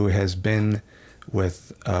 who has been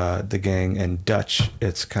with the gang and Dutch,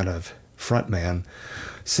 its kind of front man,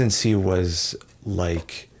 since he was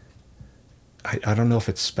like, I don't know if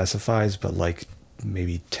it specifies, but like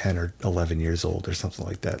maybe 10 or 11 years old or something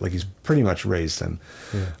like that. Like he's pretty much raised him.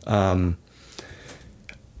 Yeah.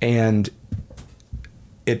 And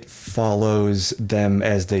it follows them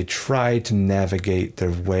as they try to navigate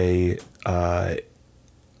their way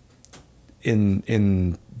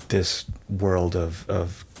in this world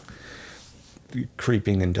of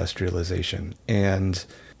creeping industrialization. And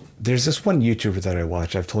there's this one YouTuber that I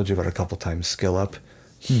watch, I've told you about a couple times, Skill Up.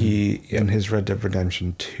 He, in his Red Dead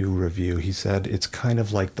Redemption 2 review, he said it's kind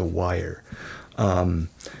of like The Wire,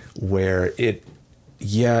 where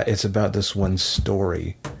it's about this one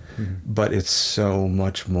story, but it's so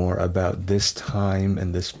much more about this time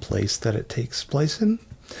and this place that it takes place in,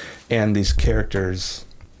 and these characters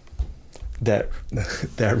that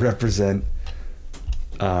represent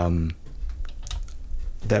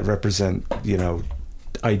that represent, you know,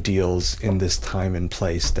 ideals in this time and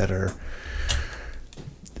place that are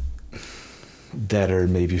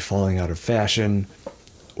maybe falling out of fashion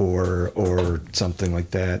or something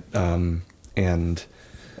like that. And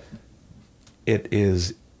it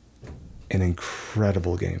is an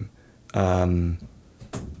incredible game.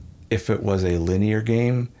 If it was a linear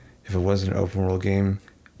game, if it wasn't an open world game,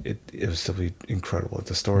 it would still be incredible.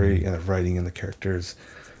 The story and the writing and the characters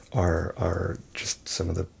are just some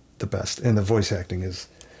of the best. And the voice acting is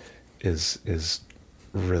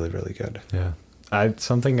really, really good. Yeah.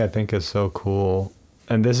 Something I think is so cool,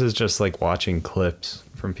 and this is just like watching clips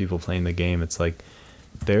from people playing the game. It's like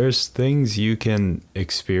there's things you can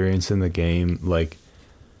experience in the game, like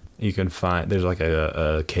you can find there's like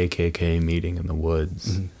a KKK meeting in the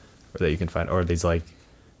woods that you can find, or these like,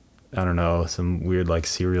 I don't know, some weird like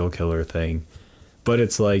serial killer thing. But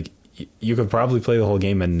it's like you could probably play the whole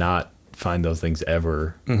game and not find those things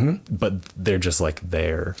ever, but they're just like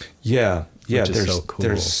there. Yeah. There's so cool.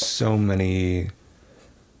 There's so many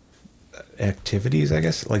activities, I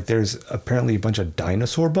guess. Like there's apparently a bunch of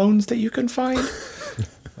dinosaur bones that you can find.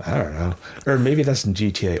 I don't know. Or maybe that's in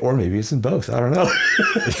GTA, or maybe it's in both. I don't know.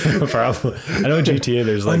 Probably. I know in GTA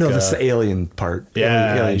there's like... I know that's the alien part.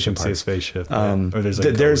 Yeah, alien you can see a spaceship. Or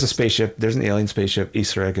there's a spaceship. There's an alien spaceship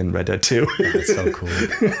Easter egg in Red Dead 2. That's so cool.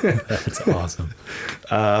 That's awesome.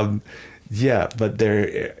 Yeah, but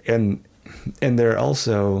they're... And they're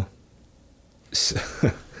also...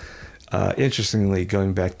 interestingly,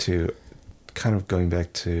 going back to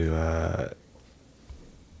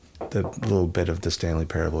the little bit of the Stanley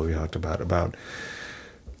Parable we talked about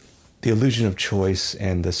the illusion of choice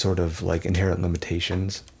and the sort of like inherent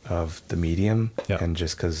limitations of the medium. Yeah. And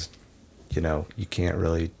just because, you know, you can't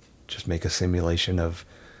really just make a simulation of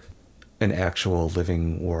an actual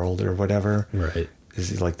living world or whatever. Right.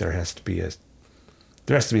 Is like there has to be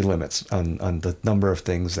limits on the number of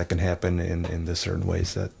things that can happen in the certain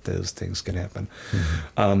ways that those things can happen.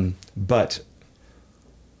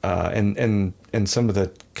 And some of the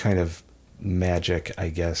kind of magic, I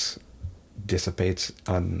guess, dissipates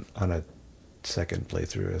on a second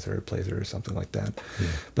playthrough, a third playthrough, or something like that. Yeah.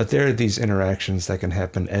 But there are these interactions that can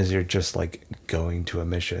happen as you're just like going to a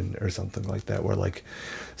mission or something like that, where like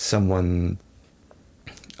someone,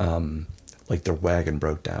 like their wagon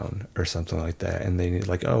broke down or something like that, and they need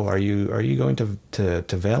like, oh, are you going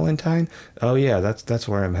to Valentine? Oh yeah, that's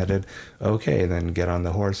where I'm headed. Okay, and then get on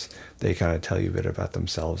the horse. They kind of tell you a bit about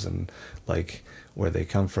themselves and like where they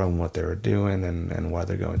come from, what they were doing, and why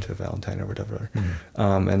they're going to Valentine or whatever.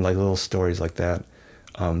 And like little stories like that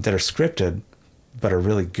that are scripted but are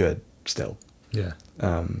really good still. Yeah.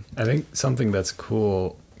 I think something that's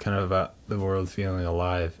cool kind of about the world feeling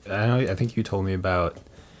alive. I think you told me about,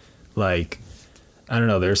 like, I don't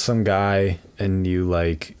know, there's some guy and you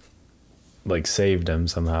like saved him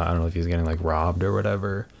somehow. I don't know if he was getting like robbed or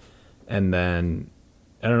whatever. And then,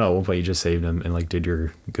 I don't know, at one point you just saved him and like did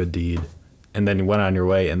your good deed. And then you went on your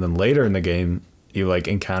way. And then later in the game, you like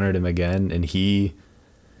encountered him again and he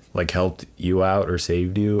like helped you out or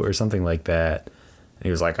saved you or something like that. And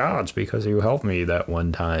he was like, oh, it's because you helped me that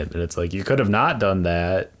one time. And it's like, you could have not done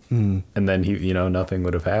that. And then he, you know, nothing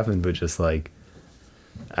would have happened, but just like,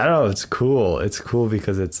 I don't know, it's cool. It's cool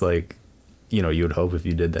because it's like, you know, you would hope if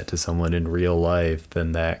you did that to someone in real life,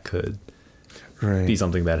 then that could be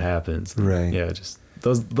something that happens. Right. Yeah, just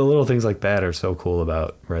the little things like that are so cool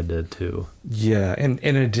about Red Dead 2. Yeah, and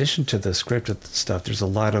in addition to the scripted stuff, there's a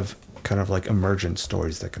lot of kind of like emergent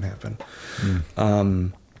stories that can happen.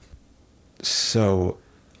 So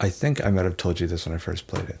I think I might have told you this when I first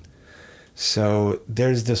played it. So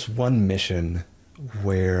there's this one mission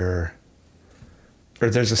where, or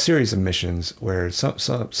there's a series of missions where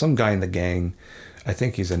some guy in the gang, I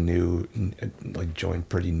think he's joined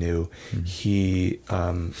pretty new. He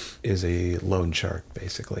is a loan shark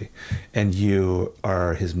basically, and you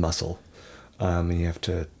are his muscle, and you have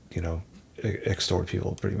to, you know, extort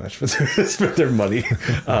people pretty much for their money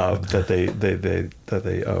that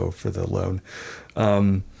they owe for the loan.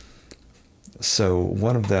 So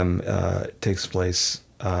one of them takes place,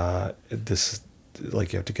 this,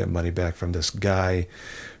 like, you have to get money back from this guy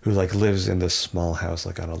who like lives in this small house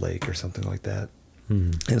like on a lake or something like that.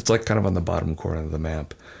 And it's like kind of on the bottom corner of the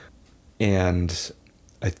map. And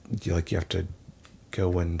you have to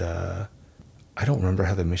go and I don't remember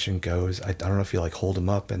how the mission goes. I don't know if you like hold him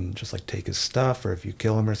up and just like take his stuff or if you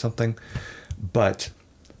kill him or something. But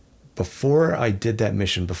before I did that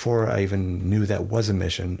mission, before I even knew that was a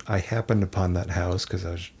mission, I happened upon that house because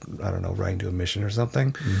I was, I don't know, writing to a mission or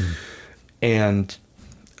something. And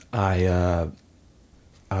I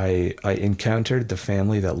encountered the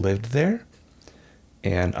family that lived there.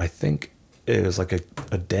 and I think it was like a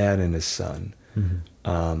dad and his son.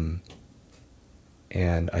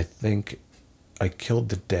 And I think I killed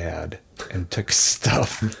the dad and took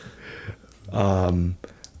stuff, or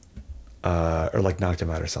like knocked him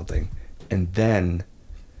out or something. And then,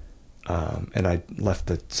 and I left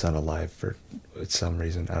the son alive for some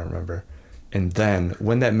reason, I don't remember. And then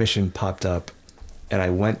when that mission popped up and I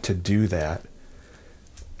went to do that,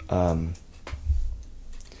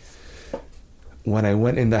 when I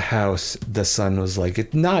went in the house, the son was like,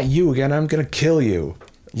 "It's not you again, I'm going to kill you."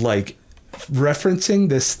 Like, referencing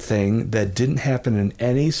this thing that didn't happen in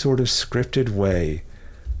any sort of scripted way.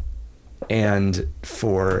 And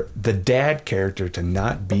for the dad character to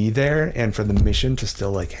not be there and for the mission to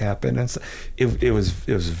still like happen. And it was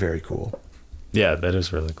very cool. Yeah, that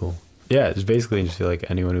is really cool. Yeah, it's basically just feel like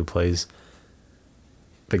anyone who plays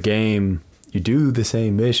the game, you do the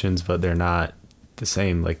same missions, but they're not the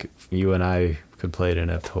same. Like you and I could play it and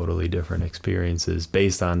have totally different experiences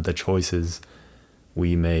based on the choices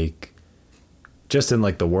we make just in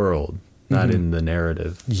like the world, not in the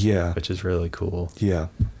narrative. Yeah. Which is really cool. Yeah.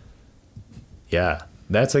 Yeah.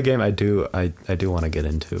 That's a game I do want to get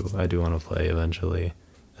into. I do want to play eventually.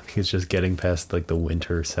 I think it's just getting past like the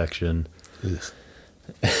winter section. It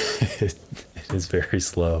is very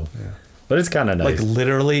slow. Yeah. But it's kind of nice. Like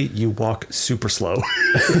literally you walk super slow.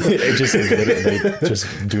 It just they just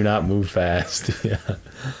do not move fast. Yeah.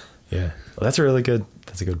 Yeah. Well, that's a good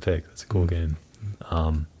pick. That's a cool game.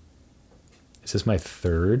 Is this my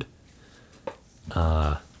third?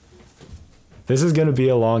 This is going to be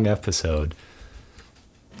a long episode.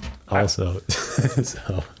 Also,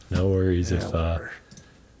 so no worries if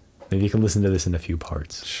maybe you can listen to this in a few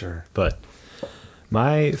parts. Sure. But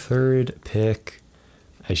my third pick,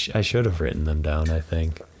 I should have written them down, I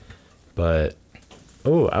think. But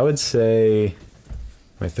I would say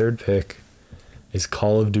my third pick is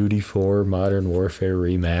Call of Duty 4 Modern Warfare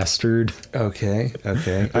Remastered. Okay.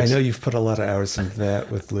 I know you've put a lot of hours into that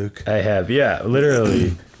with Luke. I have, yeah,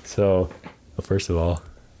 literally. So, well, first of all,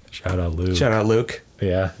 shout out Luke.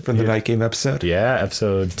 Yeah. From the Night Game episode? Yeah,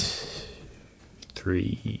 episode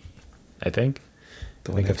 3, I think.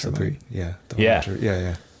 I think episode 3. Yeah. Yeah,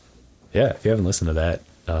 if you haven't listened to that,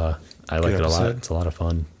 I like it a lot. It's a lot of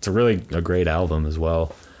fun. It's a great album as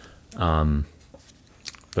well.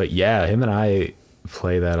 But yeah, him and I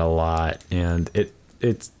play that a lot, and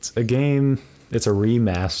it's a game. It's a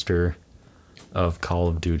remaster of Call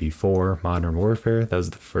of Duty 4 Modern Warfare. That was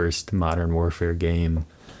the first Modern Warfare game,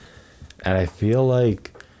 and I feel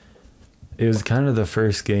like it was kind of the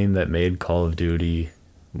first game that made Call of Duty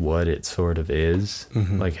what it sort of is.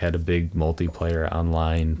 Like had a big multiplayer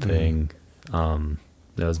online thing.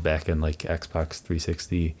 That was back in like Xbox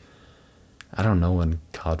 360. I don't know when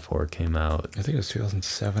COD 4 came out. I think it was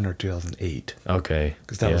 2007 or 2008. Okay.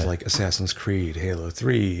 Because that was like Assassin's Creed, Halo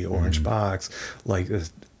 3, Orange Box, like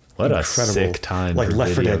this what incredible, a sick time. like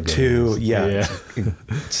Left 4 Dead 2. Yeah. It's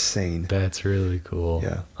insane. That's really cool.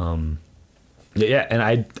 Yeah. Yeah, and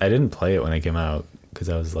I didn't play it when it came out because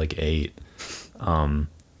I was like 8.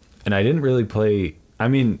 And I didn't really play. I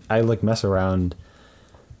mean, I like mess around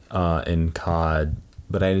in COD,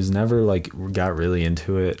 but I just never like got really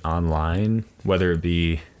into it online, whether it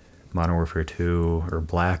be Modern Warfare 2 or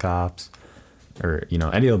Black Ops or,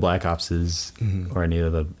 any of the Black Opses or any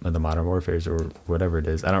of the Modern Warfares or whatever it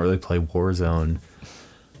is. I don't really play Warzone,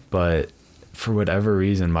 but for whatever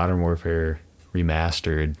reason, Modern Warfare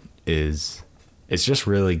Remastered it's just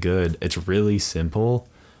really good. It's really simple.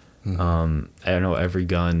 I don't know, every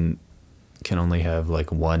gun can only have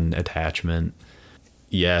like one attachment.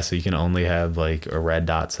 Yeah, so you can only have like a red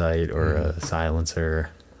dot sight or a silencer,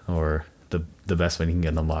 or the best one you can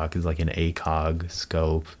get unlocked is like an ACOG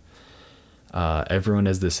scope. Everyone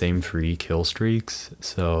has the same 3 kill streaks,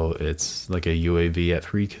 so it's like a UAV at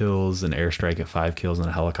 3 kills, an airstrike at 5 kills, and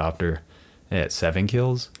a helicopter at 7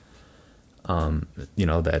 kills.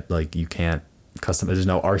 That like you can't custom. There's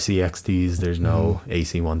no RCXDs, there's no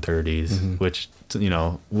AC-130s, which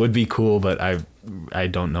would be cool, but I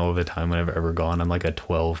don't know of a time when I've ever gone on like a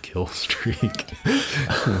 12 kill streak.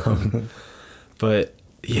 But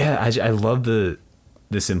yeah, I love the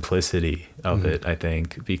simplicity of it, I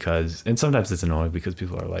think, because, and sometimes it's annoying because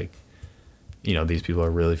people are like, these people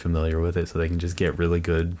are really familiar with it, so they can just get really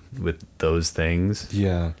good with those things.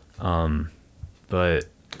 Yeah. But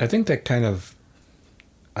I think that kind of,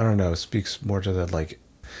 I don't know, speaks more to that, like,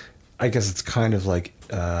 I guess it's kind of like,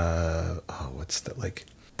 what's that, like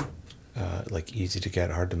easy to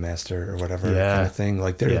get, hard to master, or whatever kind of thing.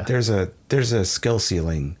 Like there's a skill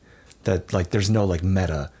ceiling that like there's no like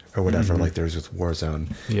meta or whatever, like there's with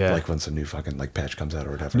Warzone. Yeah. Like once a new fucking like patch comes out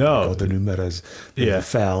or whatever. No. Like, oh, the new meta's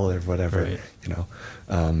foul or whatever. Right. You know,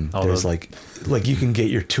 there's like you can get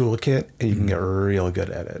your toolkit and you can get real good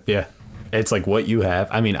at it. Yeah. It's like what you have.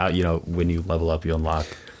 I mean, you know, when you level up, you unlock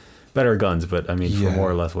better guns, but I mean, for more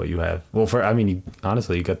or less what you have. Well,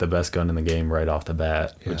 honestly, you got the best gun in the game right off the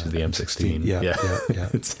bat, which is the M16. Yeah.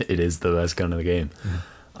 It is the best gun in the game.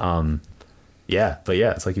 But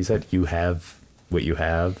it's like you said, you have what you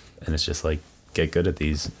have, and it's just like, get good at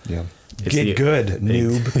these. Yeah. Get good,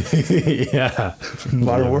 noob. Yeah.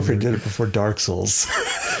 Modern Warfare did it before Dark Souls.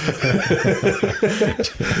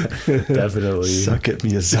 Definitely. Suck it,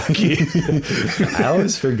 Miyazaki. I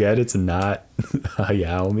always forget it's not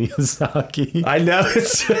Hayao Miyazaki. I know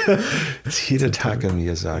it's Hidetaka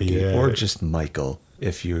Miyazaki, or just Michael.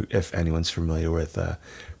 If anyone's familiar with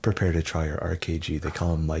Prepare to Try or RKG, they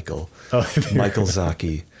call him Michael. Michael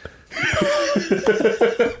Zaki.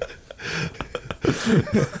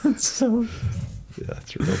 It's real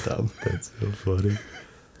dumb. That's so funny.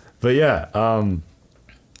 But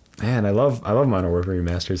man, I love Modern Warfare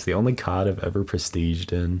Remastered. It's the only COD I've ever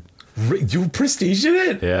prestiged in. You prestiged in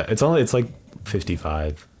it? Yeah, it's like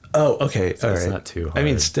 55. Oh, okay. So it's not too hard. I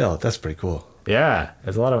mean, still, that's pretty cool. Yeah,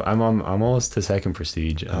 it's a lot of. I'm almost to second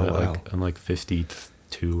prestige. Wow. I'm like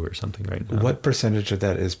 52 or something right now. What percentage of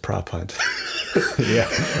that is prop hunt? Yeah.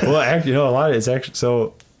 Well, actually, a lot of it's actually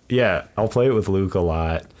so. Yeah, I'll play it with Luke a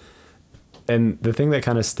lot. And the thing that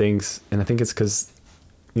kind of stinks, and I think it's because,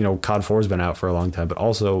 you know, COD 4 has been out for a long time, but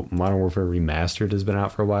also Modern Warfare Remastered has been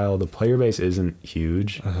out for a while. The player base isn't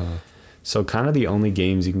huge. So kind of the only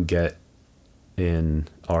games you can get in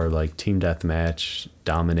are like Team Deathmatch,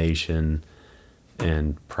 Domination,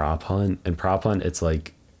 and Prop Hunt. And Prop Hunt, it's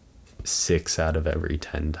like 6 out of every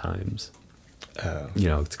 10 times. You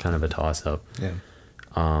know, it's kind of a toss-up. Yeah.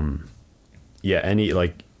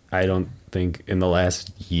 I don't think in the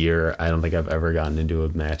last year, I don't think I've ever gotten into a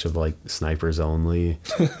match of like snipers only.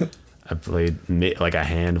 I played like a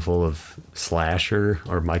handful of Slasher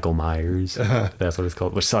or Michael Myers. That's what it's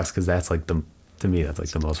called, which sucks because that's like to me, that's like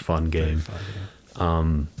the most fun game.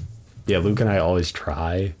 Fun, yeah. Luke and I always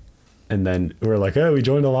try. And then we're like, oh, we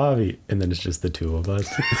joined a lobby. And then it's just the two of us.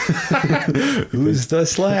 Who's the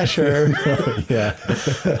Slasher? Yeah.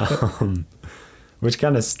 Which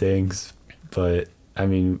kind of stinks. But I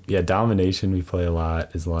mean, yeah, Domination we play a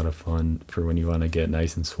lot is a lot of fun for when you want to get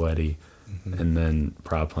nice and sweaty. And then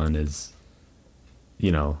Prop Hunt is,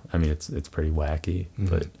 you know, I mean, it's pretty wacky,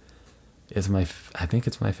 but I think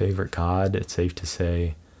it's my favorite COD. It's safe to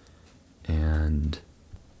say. And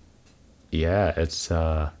yeah, that's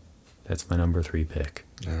my number 3 pick.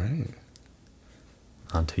 All right.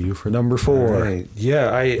 On to you for number 4. All right. Yeah,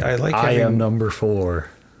 I like I Am Number 4.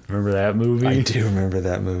 Remember that movie? I do remember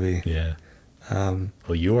that movie. Yeah.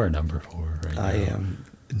 Well, you are number 4 right now. I am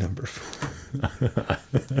number 4.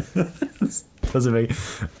 Doesn't make...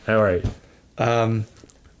 All right. I'm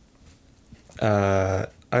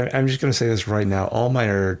just going to say this right now. All mine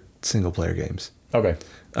are single-player games. Okay.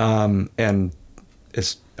 And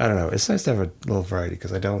it's... I don't know. It's nice to have a little variety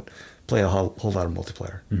because I don't play a whole lot of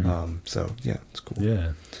multiplayer. So, yeah, it's cool.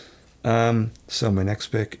 Yeah. So my next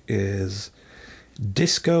pick is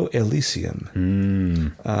Disco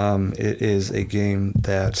Elysium. It is a game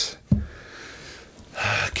that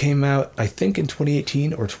came out, I think, in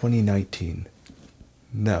 2018 or 2019.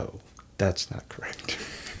 No, that's not correct.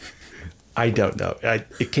 I don't know.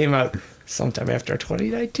 It came out sometime after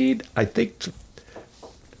 2019. I think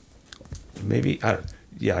maybe... I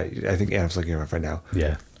think Adam's looking at it right now.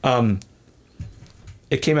 Yeah.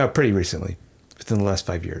 It came out pretty recently, within the last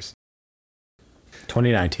 5 years.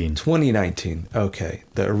 2019. 2019. Okay.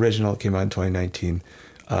 The original came out in 2019.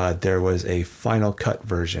 There was a Final Cut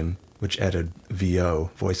version, which added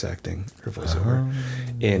VO, voice acting, or voiceover,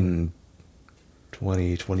 in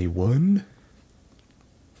 2021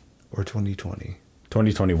 or 2020?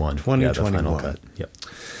 2021. 2021. Yeah, the Final Cut.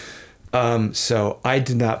 Yep. So I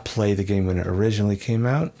did not play the game when it originally came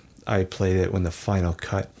out. I played it when the Final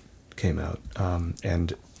Cut came out.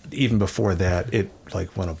 And even before that, it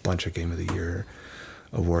like won a bunch of Game of the Year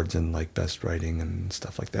awards and like best writing and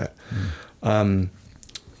stuff like that.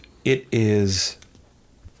 It is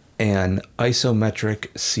an isometric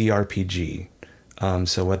CRPG.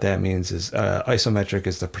 So what that means is isometric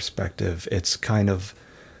is the perspective. It's kind of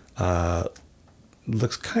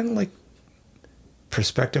looks kind of like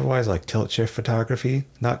perspective-wise like tilt-shift photography.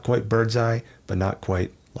 Not quite bird's eye, but not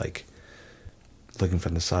quite like looking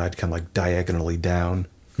from the side, kind of like diagonally down.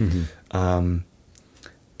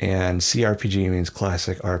 and CRPG means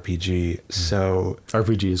classic RPG. So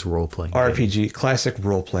RPG is role-playing RPG, game. classic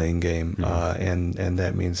role-playing game, and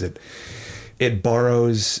that means it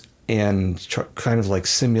borrows and kind of like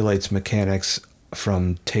simulates mechanics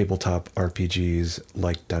from tabletop RPGs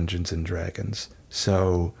like Dungeons and Dragons.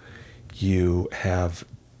 So you have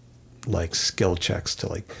like skill checks to,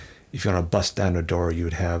 like, if you want to bust down a door, you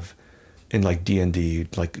would have in like D&D,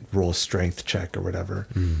 like roll a strength check or whatever.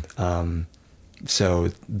 So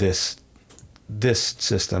this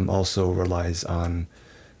system also relies on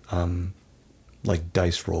like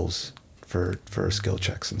dice rolls for skill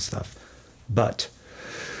checks and stuff. But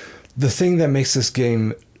the thing that makes this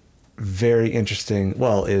game very interesting,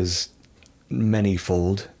 well, is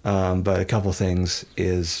manyfold. But a couple things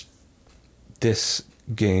is this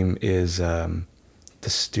game is the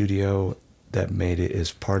studio that made it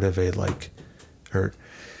is part of a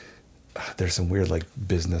there's some weird like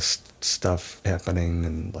business stuff happening,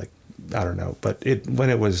 and like I don't know, but when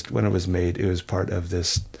it was made, it was part of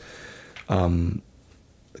this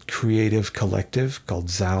creative collective called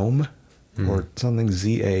Zaum or something,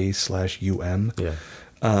 ZA/UM. Yeah.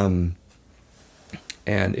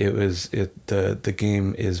 And the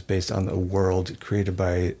game is based on a world created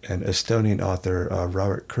by an Estonian author,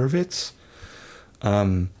 Robert Kurvitz.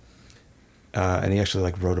 And he actually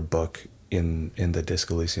like wrote a book in the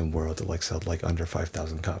Disco Elysium world that like sold like under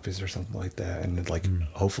 5,000 copies or something like that, and like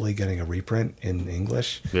hopefully getting a reprint in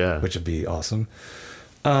English, which would be awesome.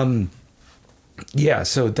 So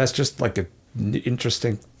that's just like a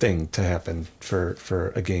interesting thing to happen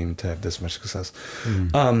for a game to have this much success.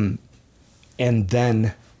 And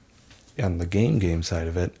then on the game side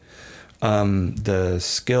of it, the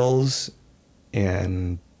skills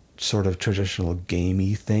and sort of traditional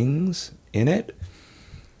gamey things in it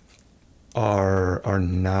are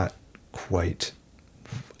not quite,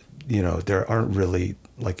 there aren't really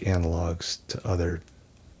like analogs to other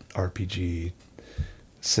RPG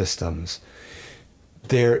systems.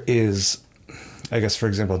 There is, I guess, for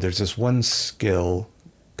example, there's this one skill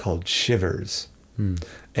called Shivers.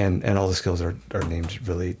 And all the skills are named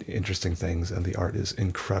really interesting things, and the art is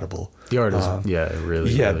incredible. The art is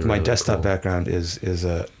really my really desktop cool. background is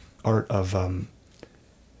a art of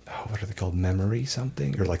what are they called, memory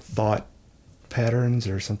something, or like thought patterns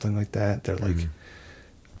or something like that. They're like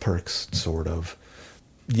perks, sort of.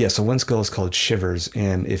 So one skill is called Shivers,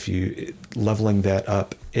 and if you leveling that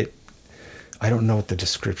up, I don't know what the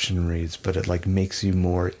description reads, but it like makes you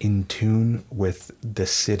more in tune with the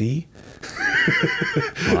city.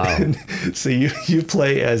 Wow. So you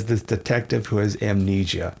play as this detective who has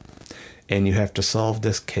amnesia, and you have to solve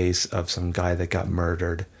this case of some guy that got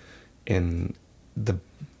murdered in the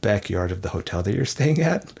backyard of the hotel that you're staying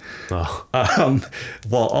at,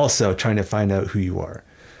 while also trying to find out who you are,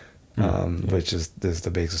 which is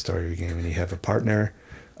the basic story of your game. And you have a partner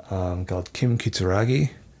called Kim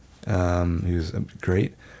Kitsuragi, who's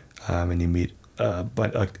great, and you meet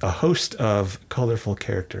a host of colorful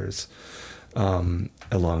characters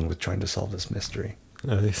along with trying to solve this mystery.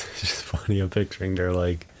 It's just funny. I'm picturing they're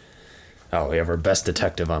like, we have our best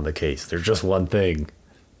detective on the case. There's just one thing.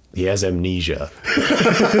 He has amnesia.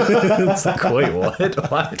 It's like, wait, what?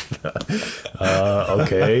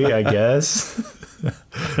 Okay, I guess.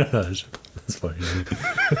 That's funny.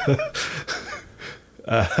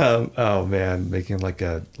 Oh man, making like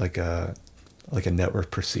a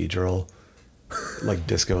network procedural, like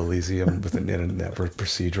Disco Elysium in a network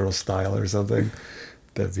procedural style or something.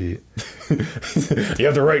 That'd be. You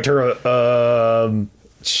have the right to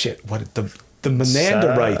shit. What the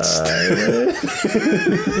Menanda rights?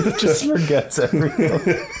 Just forgets everything.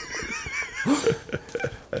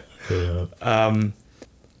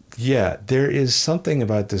 There is something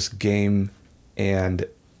about this game and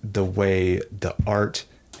the way the art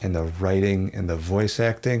and the writing and the voice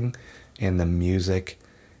acting and the music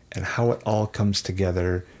and how it all comes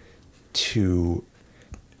together to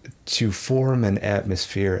form an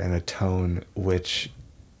atmosphere and a tone which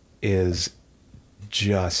is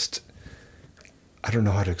just, I don't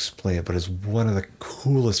know how to explain it, but it's one of the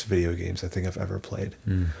coolest video games I think I've ever played.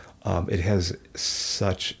 It has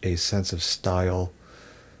such a sense of style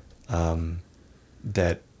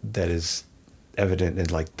that is evident in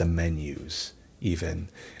like the menus even.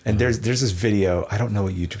 And there's this video, I don't know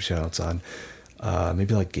what YouTube channel it's on,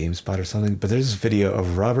 maybe like GameSpot or something, but there's this video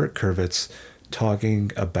of Robert Kurvitz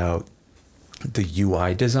talking about the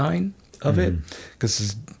UI design of it,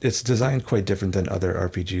 because it's designed quite different than other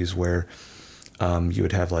RPGs where you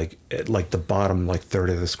would have like the bottom like third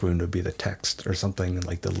of the screen would be the text or something, and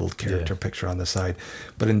like the little character picture on the side.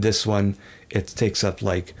 But in this one, it takes up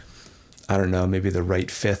like I don't know, maybe the right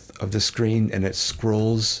fifth of the screen, and it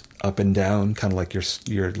scrolls up and down, kind of like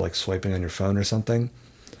you're like swiping on your phone or something.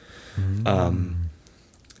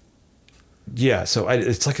 Yeah, so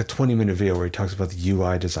it's like a 20-minute video where he talks about the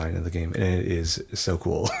UI design of the game, and it is so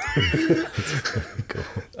cool. That's really cool.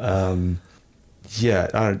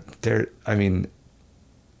 Yeah, there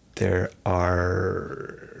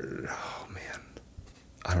are. Oh man,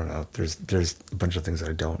 I don't know. There's a bunch of things that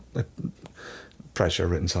I don't. Probably should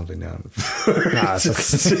have written something down. That's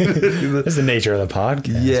the nature of the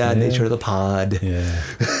podcast. Yeah, man. nature of the pod. Yeah,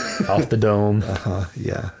 off the dome.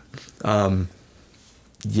 Yeah.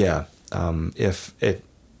 Yeah. If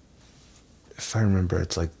I remember,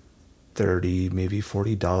 it's like $30, maybe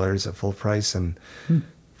 $40 at full price, and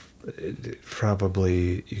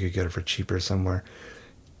probably you could get it for cheaper somewhere.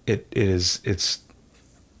 It's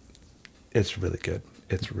really good.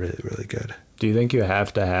 It's really, really good. Do you think you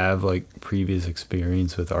have to have like previous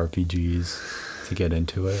experience with RPGs to get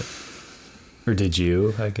into it? Or did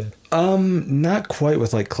you, I guess? Not quite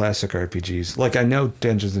with like classic RPGs. Like I know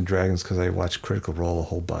Dungeons and Dragons because I watched Critical Role a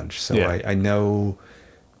whole bunch. So yeah. I know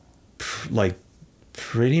like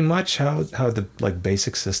pretty much how the like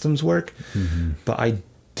basic systems work, but I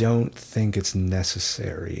don't think it's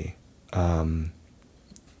necessary. Yeah,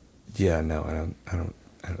 no, I don't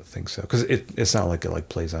think so, because it's not like it like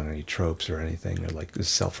plays on any tropes or anything, or like is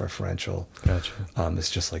self-referential. Gotcha.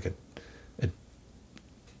 It's just like it's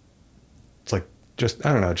like just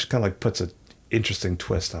I don't know, it just kind of like puts an interesting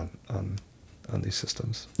twist on these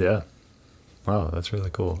systems. Yeah. Wow, that's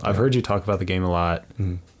really cool. I've heard you talk about the game a lot.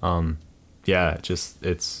 Yeah, just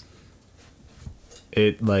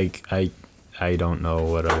it like I don't know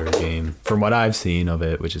what other game, from what I've seen of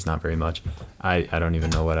it, which is not very much, I don't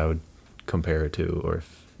even know what I would compare it to, or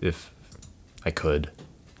if I could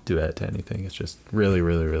do that to anything. It's just really,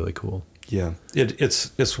 really, really cool. Yeah,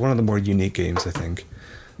 it's one of the more unique games, I think,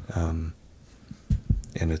 and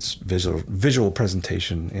its visual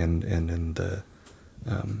presentation and in the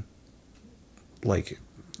like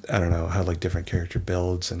I don't know how like different character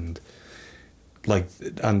builds, and like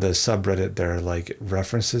on the subreddit there are like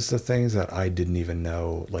references to things that I didn't even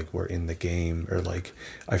know like were in the game, or like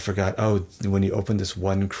I forgot, oh, when you open this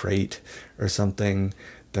one crate or something,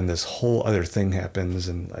 then this whole other thing happens,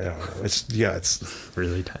 and I don't know, it's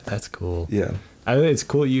really that's cool. Yeah, I think it's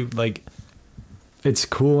cool it's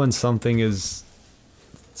cool when something is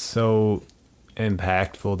so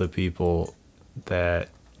impactful to people, that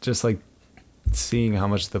just like seeing how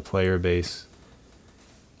much the player base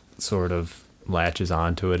sort of latches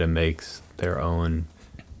onto it and makes their own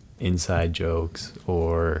inside jokes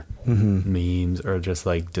or memes, or just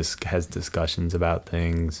like has discussions about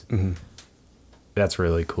things. That's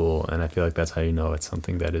really cool, and I feel like that's how you know it's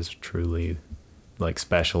something that is truly like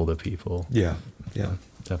special to people. Yeah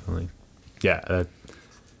Definitely. Yeah,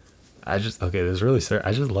 I just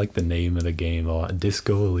like the name of the game a lot.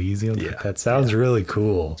 Disco Elysium. Yeah, that sounds really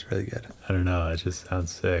cool. It's really good. I don't know, it just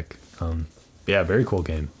sounds sick. Yeah, very cool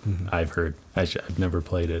game. I've heard. I've never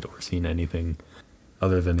played it or seen anything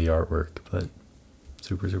other than the artwork, but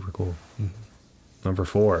super, super cool. Number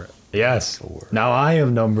 4. Yes. 4. Now I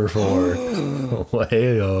am number 4.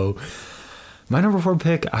 Hey-o. My number 4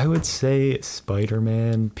 pick, I would say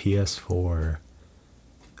Spider-Man PS4,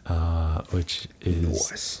 which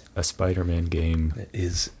is a Spider-Man game. It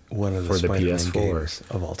is one of the Spider-Man games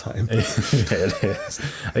of all time. It is.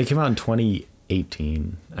 It came out in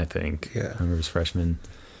 2018, I think. Yeah. I remember I was freshman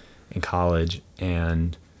in college,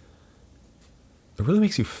 and it really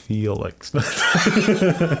makes you feel like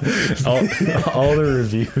all the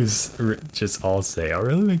reviews just all say it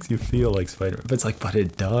really makes you feel like Spider-Man. But it's like, but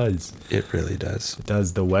it does. It really does. It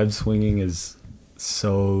does. The web swinging is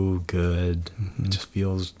so good. It just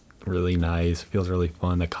feels really nice. It feels really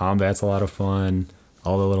fun. The combat's a lot of fun.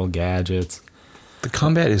 All the little gadgets. The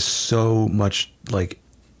combat is so much like,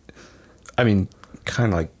 I mean,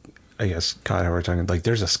 kind of like, I guess, God, how we're talking, like,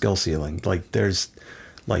 there's a skill ceiling. Like, there's,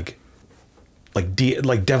 like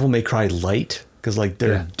Devil May Cry Light, because, like,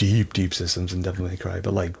 there are deep systems in Devil May Cry,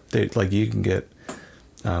 but, like, you can get,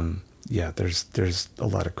 there's a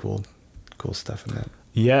lot of cool stuff in that.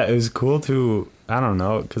 Yeah, it was cool to, I don't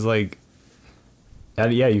know, because, like,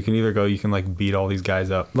 you can either go, you can, like, beat all these guys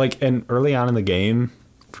up. Like, and early on in the game,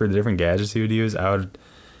 for the different gadgets you would use,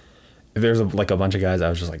 if there's a bunch of guys, I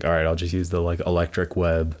was just like, all right, I'll just use the like electric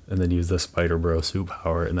web and then use the Spider Bro suit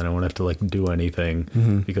power, and then I won't have to like do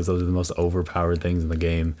anything because those are the most overpowered things in the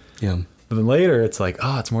game. Yeah. But then later it's like,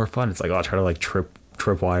 oh, it's more fun. It's like, oh, I'll try to like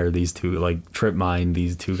tripwire these two, like trip mine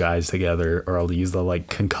these two guys together, or I'll use the like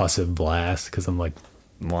concussive blast, because I'm like,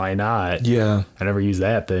 why not? Yeah. I never use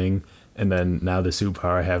that thing. And then now the suit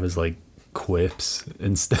power I have is like quips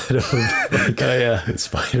instead of like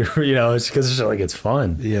spider. You know, it's because it's just like it's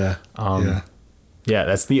fun. Yeah. Yeah,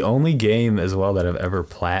 that's the only game as well that I've ever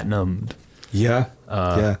platinumed. Yeah.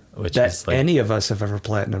 Which that is like, any of us have ever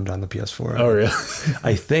platinumed on the PS4. oh really?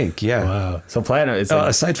 I think, yeah. Wow. So platinum, it's like,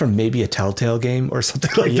 aside from maybe a Telltale game or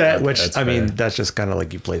something like that, which I mean, that's just kind of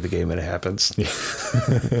like you play the game and it happens.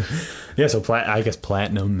 yeah. So I guess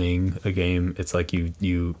platinuming a game, it's like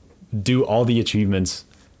you do all the achievements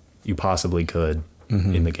you possibly could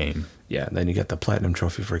in the game. Yeah, and then you get the platinum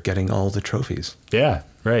trophy for getting all the trophies. Yeah,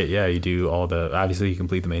 right. Yeah, you do all obviously you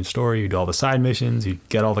complete the main story, you do all the side missions, you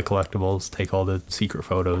get all the collectibles, take all the secret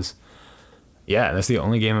photos. Yeah, that's the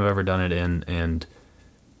only game I've ever done it in, and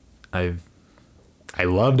I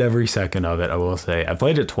loved every second of it, I will say. I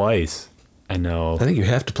played it twice. I know. I think you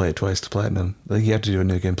have to play it twice to platinum. I think you have to do a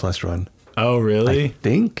New Game Plus run. Oh, really? I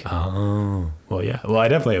think. Oh, well, yeah. Well, I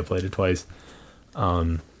definitely have played it twice.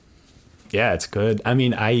 Yeah, it's good. I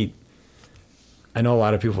mean, I know a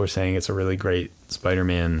lot of people are saying it's a really great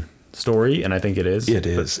Spider-Man story, and I think it is. It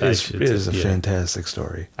is. It is a fantastic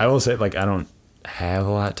story. I will say, like, I don't have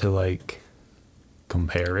a lot to, like,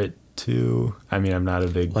 compare it to. I mean, I'm not a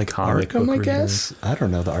big like comic Arkham, book I reader. guess. I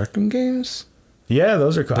don't know, the Arkham games. Yeah,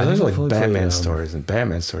 those are cool. But those are like Batman stories, and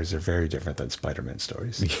Batman stories are very different than Spider-Man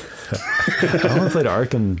stories. I only played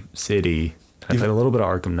Arkham City. I played a little bit of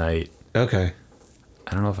Arkham Knight. Okay.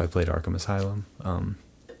 I don't know if I played Arkham Asylum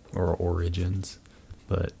or Origins,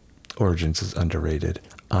 but Origins is underrated.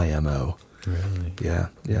 IMO. Really? Yeah,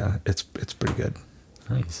 it's pretty good.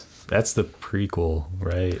 Nice. That's the prequel,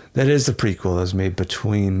 right? That is the prequel that was made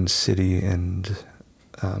between City and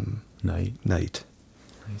Night. Nice.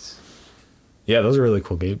 Yeah, those are really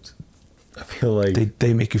cool games. I feel like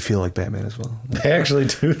they make you feel like Batman as well. They actually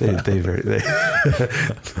do. They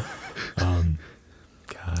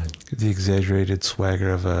God. The exaggerated swagger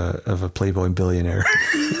of a Playboy billionaire.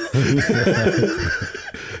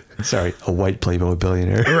 Sorry, a white Playboy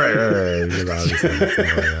billionaire. Right.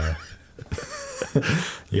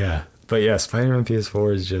 Yeah. But yeah, Spider-Man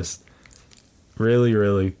PS4 is just really,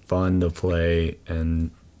 really fun to play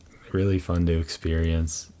and really fun to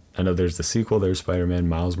experience. I know there's the sequel, there's Spider-Man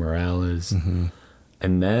Miles Morales. Mm-hmm.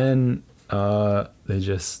 And then they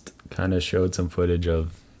just kind of showed some footage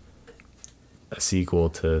of a sequel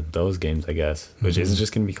to those games, I guess, which is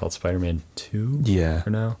just going to be called Spider-Man 2 for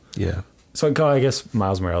now. Yeah. So I guess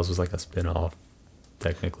Miles Morales was like a spin-off,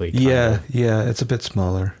 technically. Yeah, it's a bit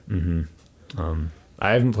smaller. Mm-hmm.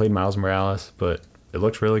 I haven't played Miles Morales, but it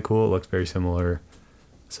looks really cool. It looks very similar.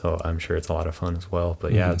 So I'm sure it's a lot of fun as well.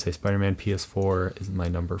 But yeah, I'd say Spider-Man PS4 is my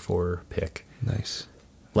number 4 pick. Nice.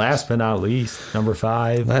 Last but not least, number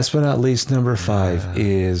 5. Last but not least, number 5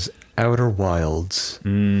 is Outer Wilds. I've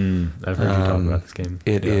heard you talk about this game.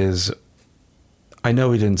 It is. I know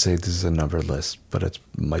we didn't say this is a numbered list, but it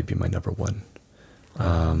might be my number 1.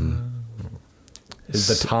 Is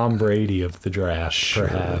the Tom Brady of the draft,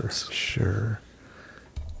 perhaps? Sure.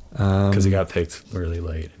 Because he got picked really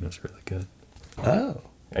late, and it was really good. Oh.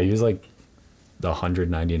 He was like the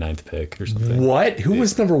 199th pick or something. What? Who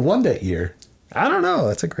was number 1 that year? I don't know.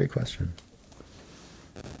 That's a great question.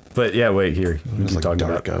 But yeah, wait, here. You keep talking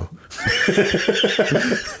about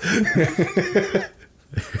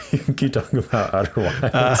You can keep talking about Outer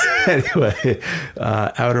Wilds. Anyway,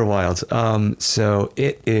 Outer Wilds. So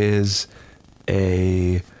it is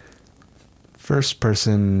a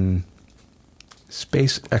first-person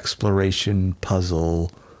space exploration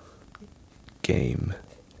puzzle game,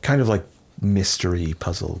 kind of like mystery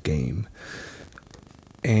puzzle game,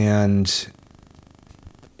 and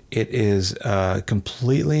it is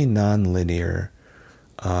completely non-linear.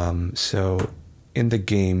 So in the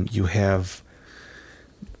game, you have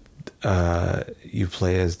you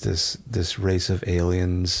play as this race of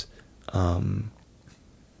aliens on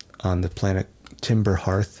the planet Timber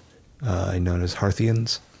Hearth, known as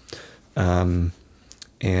Hearthians, and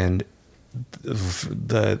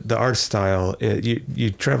the art style. You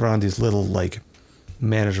travel on these little like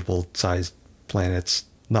manageable sized planets,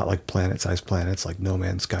 not like planet-sized planets like No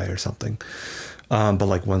Man's Sky or something, but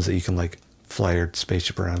like ones that you can like fly your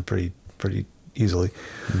spaceship around pretty easily.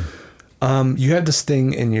 You have this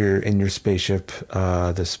thing in your spaceship.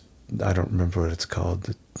 This, I don't remember what it's called,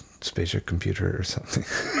 the spaceship computer or something.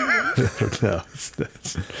 I don't know.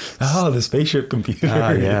 The spaceship computer.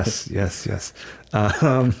 Yes.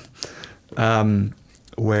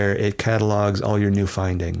 Where it catalogs all your new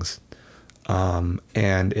findings.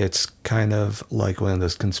 And it's kind of like one of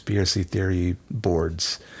those conspiracy theory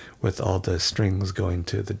boards with all the strings going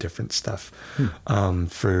to the different stuff,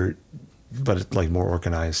 but it's like more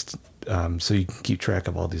organized. So you can keep track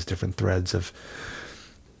of all these different threads of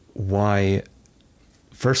why,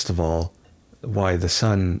 first of all, why the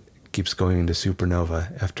sun keeps going into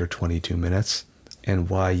supernova after 22 minutes, and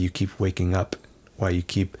why you keep waking up, why you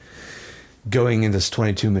keep going in this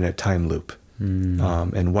 22-minute time loop,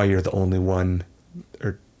 and why you're the only one,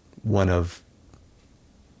 or one of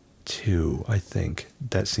two, I think,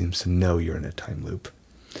 that seems to know you're in a time loop.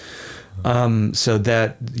 So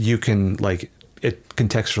that you can, like, it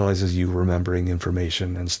contextualizes you remembering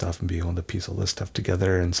information and stuff and being able to piece all this stuff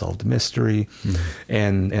together and solve the mystery.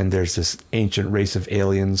 And there's this ancient race of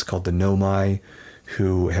aliens called the Nomai,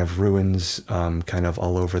 who have ruins kind of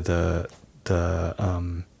all over the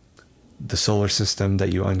solar system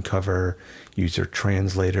that you uncover. Use your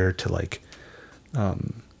translator to like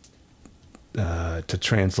to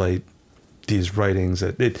translate these writings.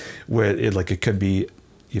 It could be,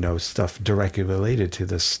 you know, stuff directly related to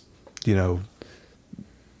this, you know,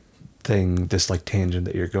 thing, this like tangent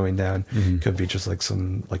that you're going down. Could be just like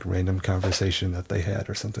some like random conversation that they had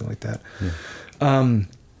or something like that.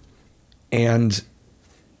 And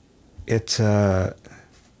it I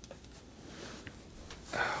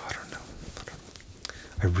don't know,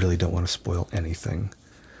 I really don't want to spoil anything.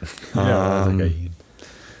 But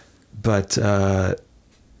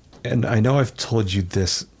and I know I've told you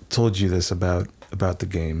this about the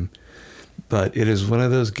game, but it is one of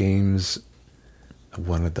those games. I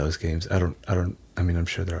mean, I'm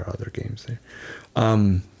sure there are other games there,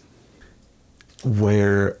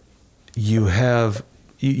 where you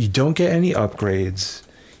don't get any upgrades.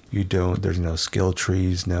 There's no skill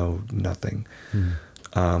trees, nothing.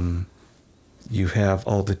 You have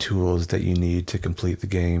all the tools that you need to complete the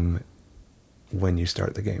game when you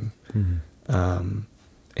start the game.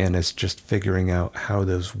 And it's just figuring out how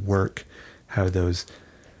those work, how those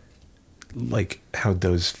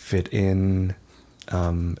fit in,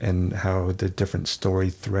 and how the different story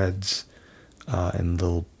threads and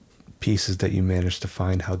little pieces that you manage to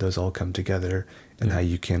find, how those all come together, and how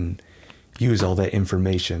you can use all that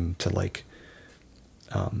information to like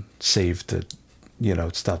save the, you know,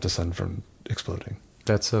 stop the sun from exploding.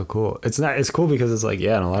 That's so cool. It's cool because it's like,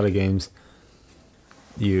 yeah, in a lot of games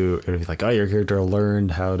it'll be like, oh, your character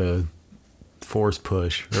learned how to force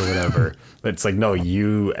push or whatever. But it's like, no,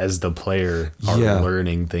 you as the player are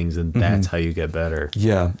learning things, and that's how you get better.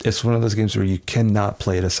 Yeah, it's one of those games where you cannot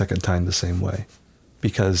play it a second time the same way,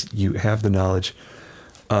 because you have the knowledge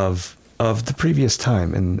of the previous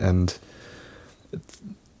time, and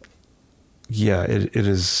yeah, it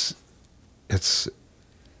is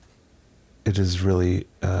really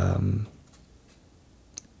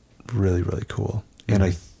really, really cool. And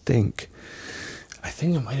I think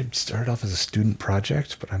it might have started off as a student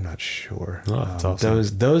project, but I'm not sure. Oh, that's awesome.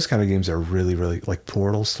 Those kind of games are really, really, like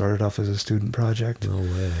Portal started off as a student project. No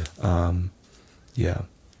way. Yeah.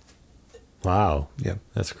 Wow. Yeah.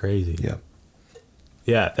 That's crazy. Yeah.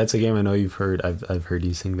 Yeah, that's a game I know you've heard. I've heard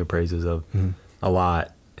you sing the praises of a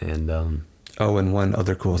lot. And and one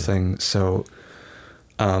other cool thing. So,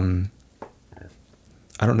 I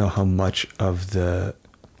don't know how much of the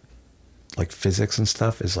like physics and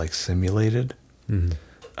stuff is like simulated.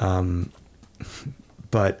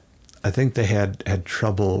 But I think they had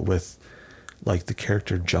trouble with like the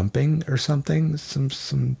character jumping or something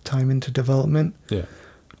some time into development. Yeah.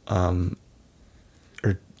 Or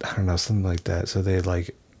I don't know, something like that. So they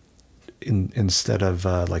like instead of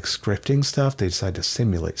like scripting stuff, they decided to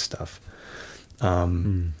simulate stuff.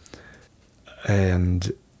 And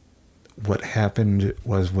what happened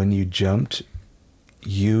was when you jumped,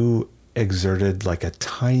 you exerted like a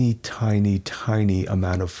tiny, tiny, tiny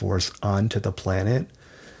amount of force onto the planet.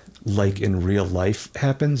 Like in real life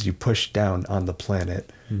happens, you push down on the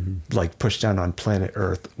planet, like push down on planet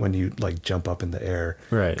Earth when you like jump up in the air,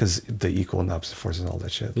 right? Because the equal and opposite forces and all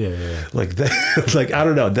that shit. Yeah. Like that, like I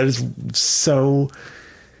don't know. That is so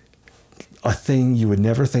a thing you would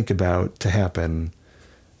never think about to happen.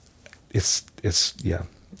 It's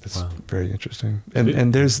wow. Very interesting.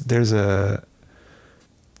 And there's a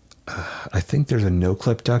I think there's a no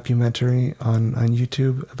clip documentary on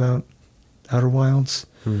YouTube about Outer Wilds.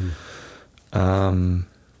 And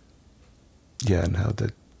how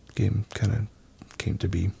the game kind of came to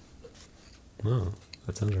be. Wow,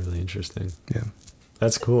 that sounds really interesting. Yeah,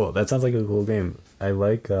 that's cool. That sounds like a cool game. I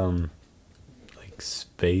like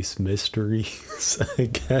space mysteries, I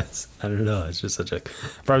guess. I don't know. It's just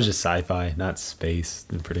probably just sci-fi, not space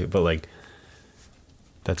in particular, but like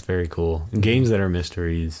that's very cool. And games that are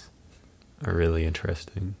mysteries are really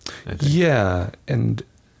interesting, I think. Yeah, and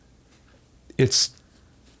it's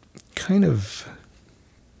kind of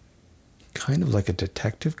like a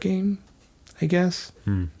detective game, I guess.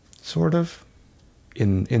 Sort of.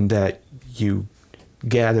 In that you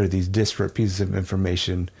gather these disparate pieces of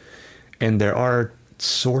information, and there are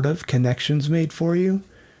sort of connections made for you,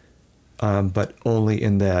 but only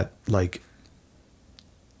in that, like,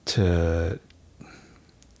 to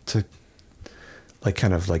like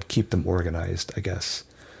kind of like keep them organized, I guess.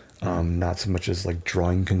 Not so much as like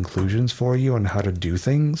drawing conclusions for you on how to do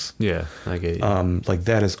things. Yeah, I get you. Like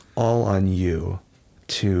that is all on you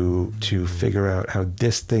to figure out how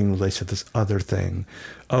this thing relates to this other thing.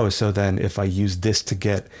 Oh, so then if I use this to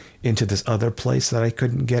get into this other place that I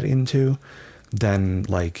couldn't get into, then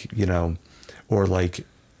like, you know, or like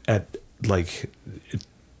at like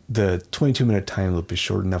the 22-minute time loop is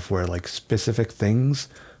short enough where like specific things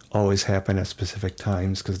always happen at specific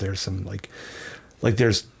times, because there's some like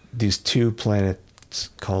there's these two planets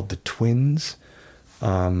called the twins,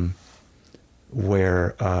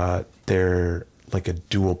 where they're like a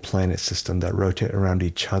dual planet system that rotate around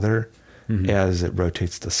each other as it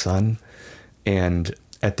rotates the sun. And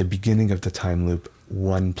at the beginning of the time loop,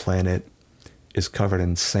 one planet is covered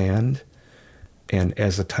in sand, and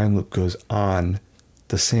as the time loop goes on,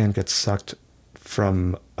 the sand gets sucked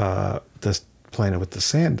from this planet with the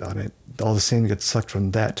sand on it. All the sand gets sucked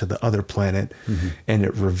from that to the other planet, and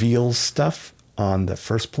it reveals stuff on the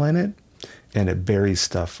first planet, and it buries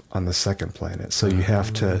stuff on the second planet. So you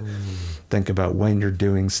have to think about when you're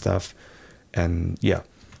doing stuff, and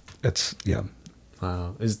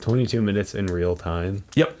Wow. Is 22 minutes in real time?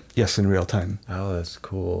 Yep. Yes, in real time. Oh, that's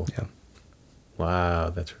cool. Yeah.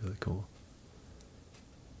 Wow, that's really cool.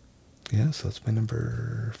 Yeah, so that's my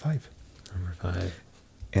number 5. Number 5.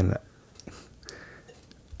 And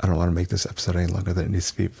I don't want to make this episode any longer than it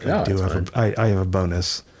needs to be, but No, I do have I have a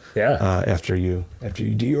bonus. Yeah. After you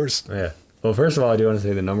do yours. Yeah. Well, first of all, I do want to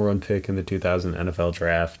say the number 1 pick in the 2000 NFL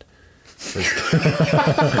draft was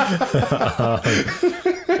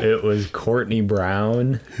it was Courtney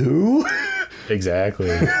Brown. Who?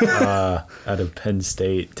 Exactly. Out of Penn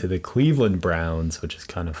State to the Cleveland Browns, which is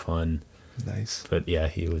kind of fun. Nice. But yeah,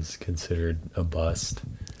 he was considered a bust.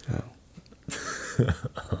 Oh.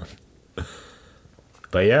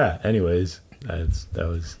 But yeah, anyways, that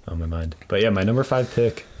was on my mind. But yeah, my number 5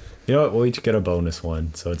 pick. You know what? We'll each get a bonus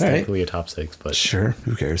one, so it's technically a top 6. But sure,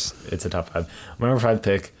 who cares? It's a top 5. My number 5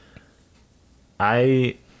 pick.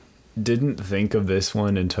 I didn't think of this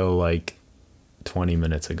one until like 20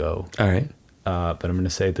 minutes ago. All right. But I'm going to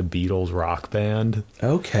say the Beatles Rock Band.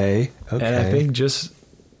 Okay. And I think just,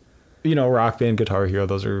 you know, Rock Band, Guitar Hero,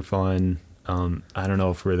 those are fun. I don't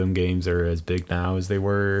know if rhythm games are as big now as they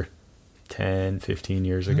were 10, 15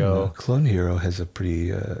 years ago. Clone Hero has a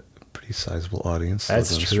pretty sizable audience.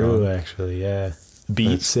 That's true, actually, yeah.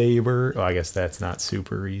 Beat Saber. Well, I guess that's not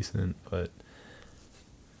super recent, but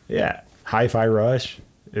yeah. Hi-Fi Rush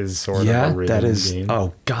is sort of a rhythm game.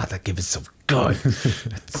 Oh, God, that game is so good.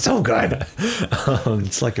 It's so good.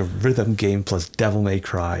 It's like a rhythm game plus Devil May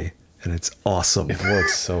Cry, and it's awesome. It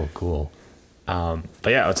looks so cool. But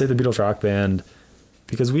yeah, I'd say the Beatles Rock Band,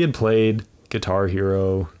 because we had played Guitar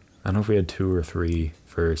Hero. I don't know if we had 2 or 3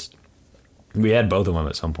 first. We had both of them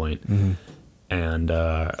at some point. Mm-hmm. And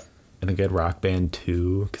I think I had Rock Band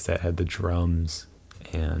 2, because that had the drums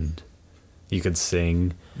and you could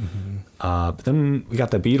sing. Mm-hmm. But then we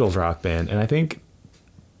got the Beatles Rock Band, and I think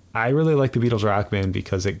I really like the Beatles Rock Band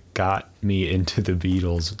because it got me into the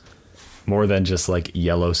Beatles more than just like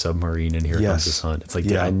Yellow Submarine and Here Comes the Sun. It's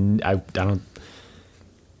like, I don't.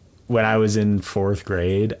 When I was in 4th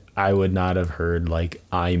grade, I would not have heard like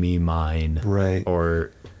I Me Mine, right?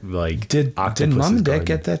 Or like did Mom and Dad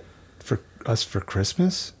get that for us for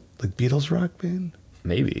Christmas? Like Beatles Rock Band?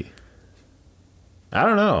 Maybe. I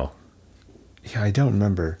don't know. Yeah, I don't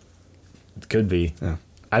remember. It could be. Yeah.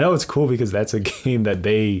 I know it's cool because that's a game that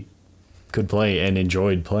they could play and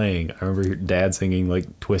enjoyed playing. I remember your dad singing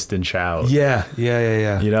like Twist and Shout. Yeah.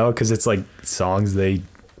 You know, because it's like songs they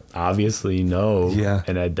obviously know. Yeah.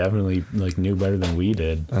 And I definitely like knew better than we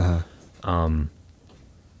did.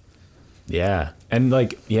 Yeah. And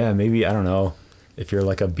like, yeah, maybe, I don't know, if you're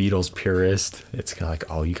like a Beatles purist, it's kind of like,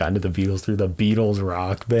 oh, you got into the Beatles through the Beatles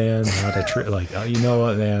Rock Band. Not a like, oh, you know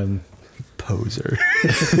what, man? Poser.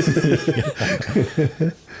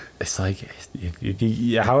 It's like, if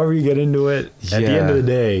you, however you get into it, at the end of the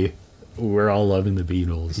day, we're all loving the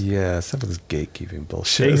Beatles. Yeah, some of this gatekeeping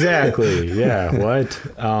bullshit. Exactly. Yeah. What?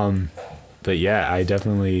 But yeah, I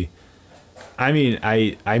definitely. I mean,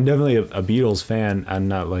 I'm definitely a Beatles fan. I'm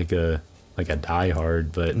not like a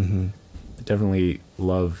diehard, but I definitely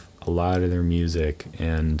love a lot of their music,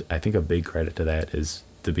 and I think a big credit to that is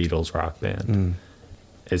the Beatles Rock Band.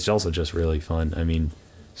 It's also just really fun. I mean,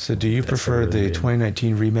 So do you prefer really the good.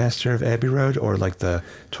 2019 remaster of Abbey Road or like the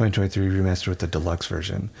 2023 remaster with the deluxe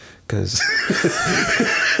version? Because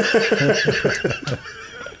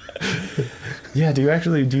Yeah, do you I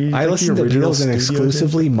think listen to original Beatles in studio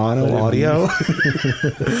exclusively edition? mono audio.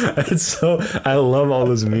 It's so, I love all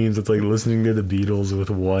those memes. It's like listening to the Beatles with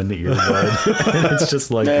one earbud. And it's just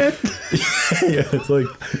like, yeah, it's like,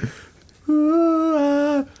 ooh,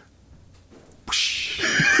 ah.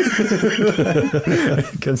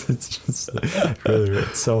 Because it's just really,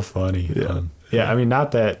 it's so funny. Yeah, I mean,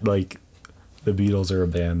 not that like the Beatles are a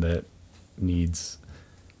band that needs,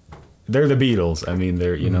 they're the Beatles. I mean,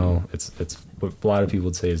 they're, you know, it's what a lot of people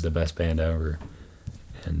would say is the best band ever.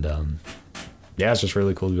 And yeah, it's just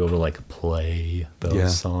really cool to be able to like play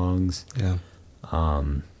those songs. Yeah.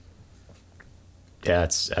 Yeah,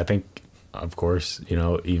 it's, I think, of course, you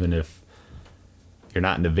know, even if you're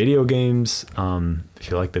not into video games,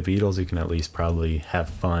 if you like the Beatles, you can at least probably have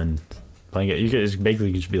fun playing it. You could just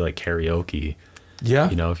basically just be like karaoke.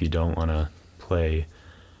 Yeah. You know, if you don't want to play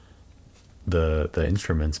the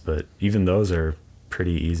instruments, but even those are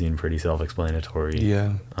pretty easy and pretty self-explanatory.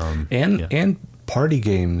 Yeah. And party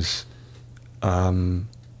games are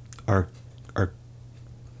at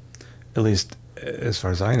least as far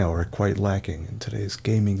as I know are quite lacking in today's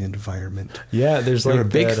gaming environment. Yeah, there's They like were a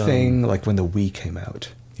big that, thing like when the Wii came out.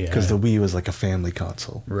 Yeah. Because the Wii was like a family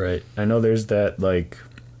console. Right. I know there's that like,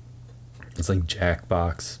 it's like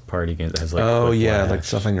Jackbox party game that has like Oh quick yeah, flash. like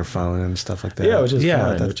stuff on your phone and stuff like that. Yeah, which is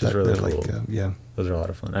fun, that- which is that- really they're cool. like, yeah. Those are a lot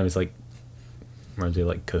of fun. I mean, it's like, reminds me of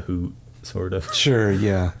like Kahoot, sort of. Sure,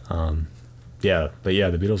 yeah. Yeah, but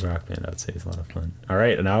yeah, the Beatles Rock Band, I would say, is a lot of fun. All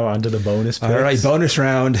right, now on to the bonus picks. All right, bonus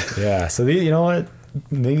round. Yeah, so you know what?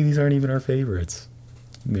 Maybe these aren't even our favorites.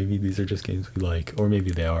 Maybe these are just games we like, or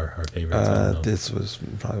maybe they are our favorites. I don't know. This was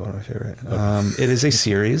probably one of my favorite. It is a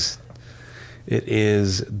series. It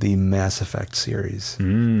is the Mass Effect series.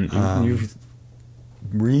 You've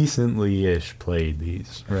recently-ish played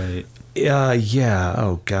these, right? Yeah.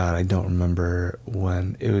 Oh God, I don't remember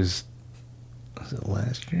when it was. Was it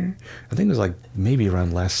last year? I think it was like maybe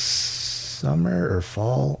around last summer or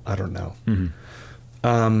fall. I don't know.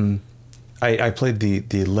 I played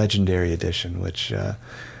the Legendary Edition, which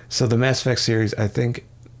so the Mass Effect series. I think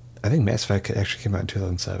Mass Effect actually came out in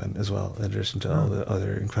 2007 as well, in addition to all the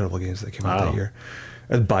other incredible games that came out that year.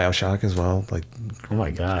 BioShock as well, like Oh my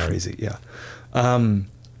god, crazy, yeah. And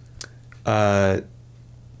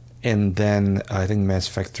then I think Mass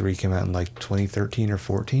Effect 3 came out in like 2013 or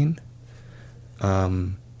 14.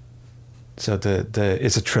 So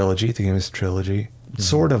it's a trilogy. The game is a trilogy,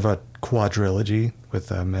 sort of a quadrilogy with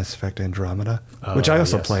Mass Effect Andromeda, which I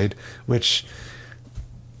also played. Which,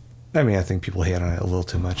 I mean, I think people hate on it a little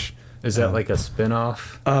too much. Is that like a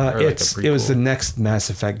spin-off? It was the next Mass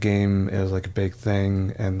Effect game. It was like a big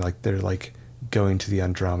thing, and like they're like going to the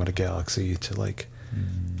Andromeda galaxy to like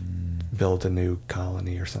build a new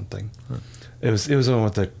colony or something. Huh. It was the one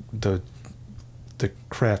with the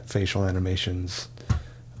crap facial animations.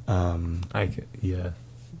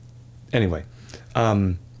 Anyway, but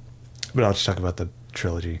I'll just talk about the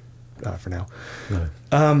trilogy for now.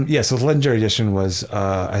 So the Legendary Edition was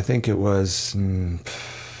I think it was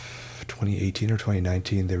 2018 or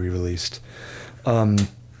 2019 they re-released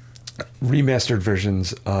remastered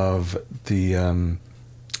versions of the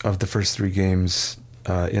first three games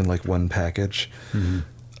in like one package.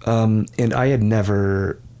 And I had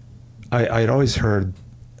never I had always heard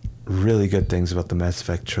really good things about the Mass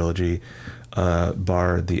Effect trilogy,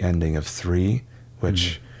 bar the ending of 3,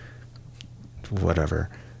 which whatever,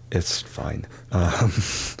 it's fine.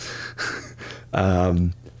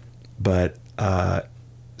 But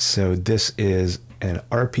so this is an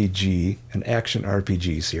RPG, an action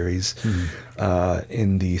RPG series,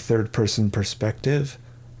 in the third person perspective.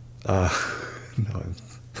 No, I'm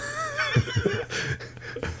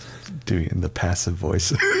doing it in the passive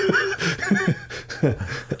voice.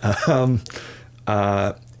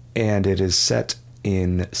 And it is set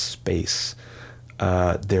in space.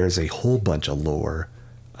 There's a whole bunch of lore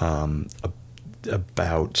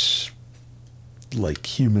about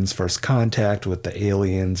like humans' first contact with the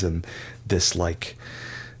aliens and this like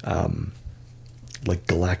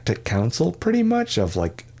galactic council, pretty much, of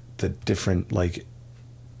like the different like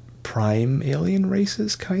prime alien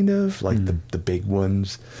races, kind of like the big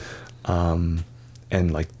ones, and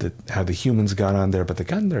like how the humans got on there, but they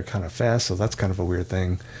got on there kind of fast, so that's kind of a weird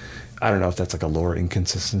thing. I don't know if that's like a lore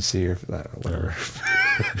inconsistency or whatever.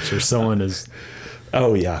 I'm sure someone is.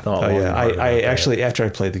 Oh yeah. I actually, that. after I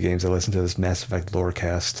played the games, I listened to this Mass Effect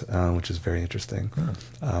Lorecast, which is very interesting.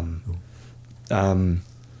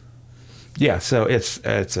 Yeah, so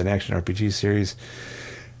it's an action RPG series.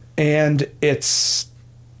 And it's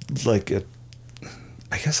like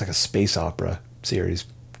I guess like a space opera series,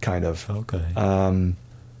 kind of. Okay.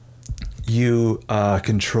 You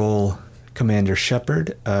control Commander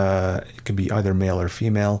Shepard. It could be either male or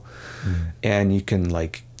female, and you can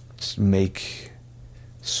like make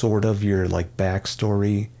sort of your like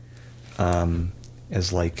backstory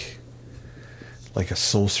as like a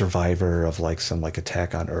sole survivor of like some like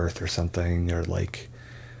attack on Earth or something, or like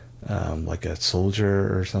a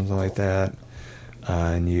soldier or something like that.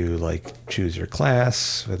 And you like choose your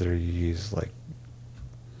class, whether you use like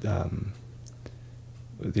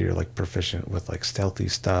whether you're like proficient with like stealthy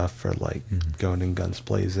stuff or like going in guns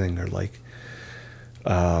blazing, or like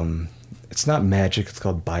it's not magic, it's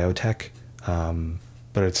called biotech,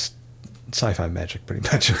 but it's sci-fi magic pretty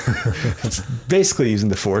much. It's basically using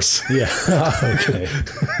the Force. Yeah. Okay.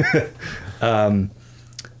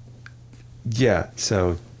 Yeah,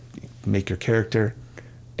 so make your character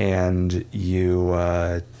and you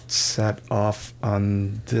set off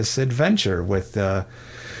on this adventure with the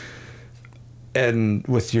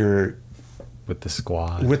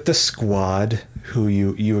squad who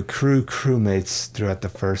you accrue crewmates throughout the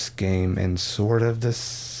first game and sort of the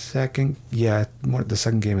second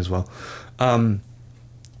game as well.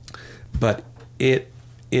 But it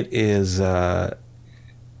is I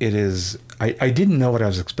didn't know what I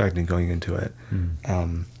was expecting going into it.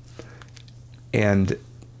 And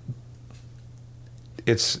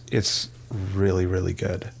it's really, really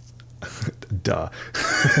good. Duh.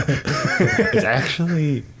 It's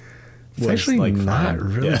actually like not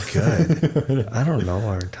fun. really good. I don't know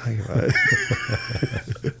what we're talking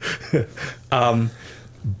about.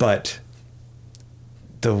 But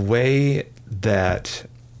the way that,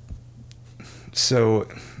 so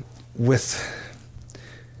with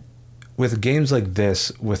games like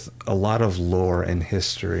this, with a lot of lore and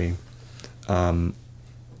history,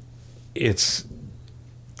 it's,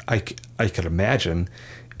 I could imagine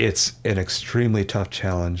it's an extremely tough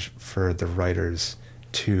challenge for the writers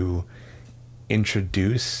to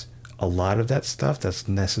introduce a lot of that stuff that's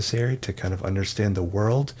necessary to kind of understand the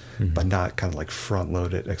world, but not kind of like front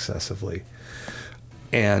load it excessively.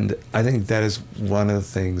 And I think that is one of the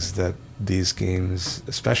things that these games,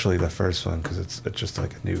 especially the first one, because it's just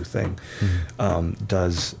like a new thing,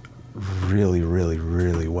 does really, really,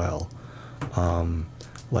 really well.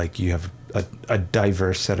 Like you have a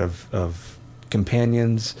diverse set of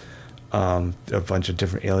companions, a bunch of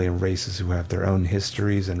different alien races who have their own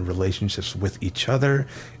histories and relationships with each other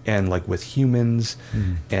and like with humans,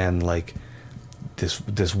 and like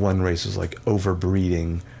this one race is like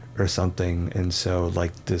overbreeding or something, and so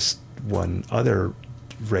like this one other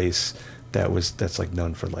race that's like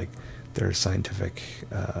known for like their scientific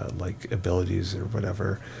like abilities or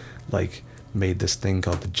whatever, like made this thing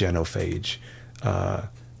called the genophage,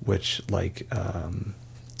 which like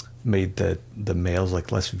made the males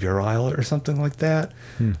like less virile or something like that.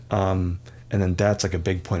 And then that's like a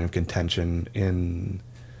big point of contention in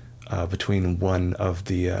between one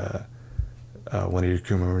of your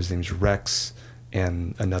crew members named Rex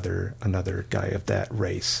and another guy of that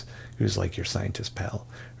race who's like your scientist pal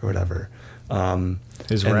or whatever.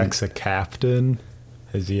 Is Rex a captain?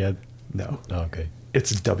 Has he had? No. Oh, okay.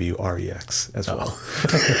 It's WREX as well.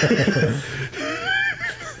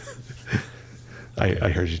 I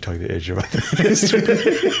heard you talking to Asia about that.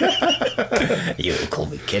 You call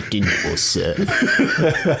me Captain or Sir.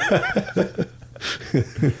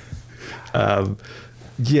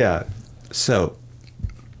 Yeah. So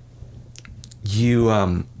you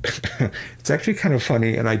it's actually kind of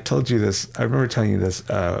funny, and I told you this, I remember telling you this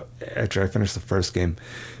after I finished the first game.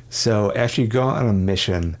 So after you go on a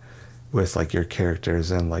mission with like your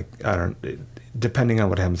characters, and like depending on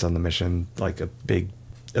what happens on the mission, like a big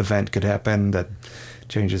event could happen that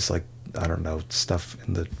changes like stuff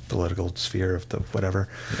in the political sphere of the whatever,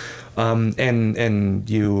 and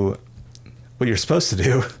you, what you're supposed to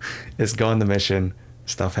do is go on the mission,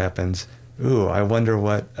 stuff happens. Ooh, I wonder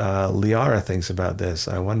what Liara thinks about this.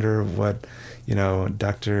 I wonder what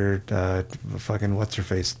Dr. fucking what's her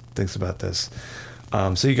face thinks about this.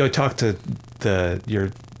 So you go talk to your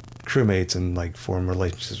crewmates and like form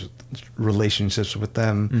relationships with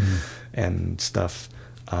them and stuff.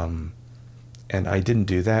 And I didn't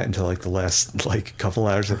do that until like the last like couple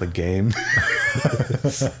hours of the game.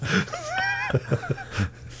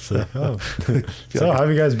 So how have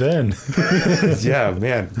you guys been? Yeah,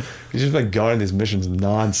 man, we've just been going on these missions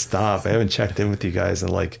nonstop. I haven't checked in with you guys in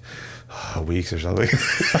like weeks or something.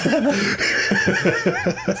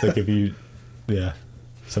 It's like if you,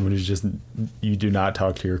 Someone who's just, you do not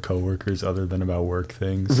talk to your coworkers other than about work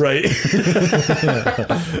things. Right.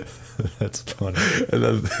 That's funny. And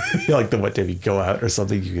then, like the one time you go out or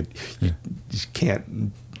something, you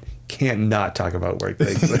can't not talk about work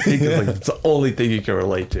things. Like, it's the only thing you can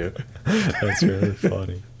relate to. That's really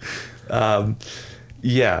funny. Yeah.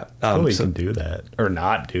 Well, you can do that or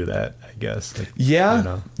not do that, I guess. Like, yeah. you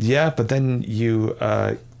know. Yeah. But then you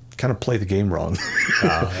kind of play the game wrong.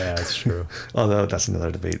 Oh, yeah, that's true. Although that's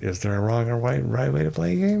another debate. Is there a wrong or right way to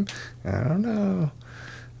play a game? I don't know.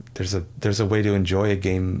 There's a way to enjoy a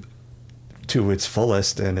game to its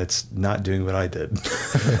fullest, and it's not doing what I did.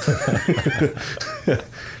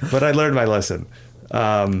 But I learned my lesson.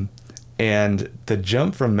 And the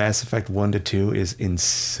jump from Mass Effect 1 to 2 is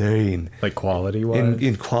insane. Like quality-wise?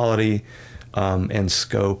 In quality and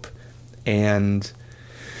scope, and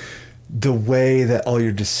the way that all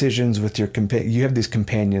your decisions with your you have these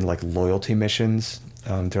companion like loyalty missions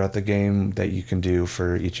throughout the game that you can do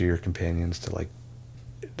for each of your companions to like,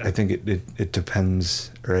 I think it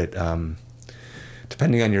depends, or it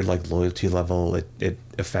depending on your like loyalty level, it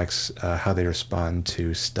affects how they respond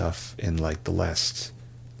to stuff in like the last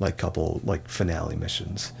like couple like finale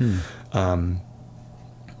missions. And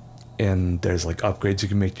there's like upgrades you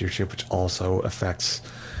can make to your ship, which also affects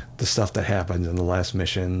the stuff that happens in the last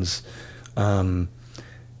missions. And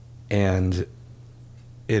it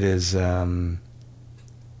is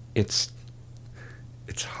it's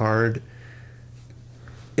hard.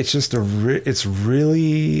 It's just it's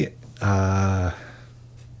really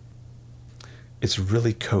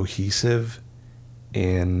cohesive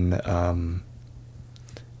in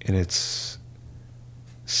its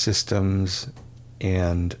systems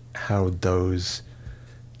and how those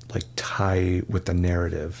like tie with the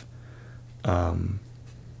narrative.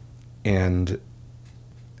 And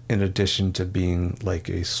in addition to being like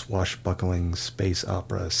a swashbuckling space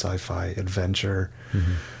opera, sci-fi adventure,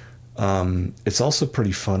 it's also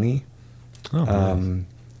pretty funny. Oh, nice.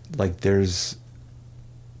 Like there's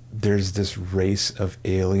this race of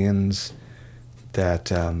aliens that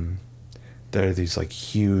there are these like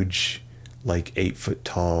huge, like 8-foot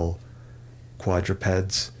tall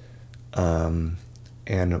quadrupeds, and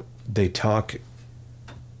they talk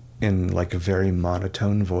in like a very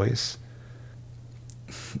monotone voice.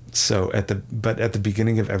 So at the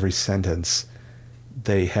beginning of every sentence,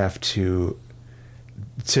 they have to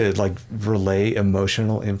like relay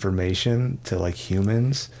emotional information to like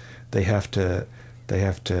humans. They have to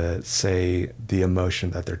say the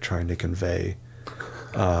emotion that they're trying to convey.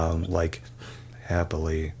 Like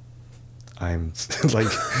happily, I'm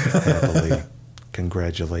like happily,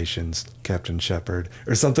 congratulations, Captain Shepard,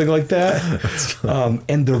 or something like that.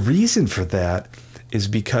 And the reason for that is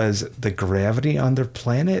because the gravity on their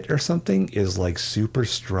planet or something is like super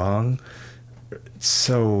strong.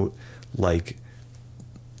 So like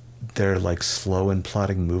their like slow and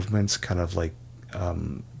plodding movements kind of like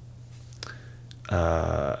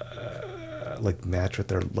match with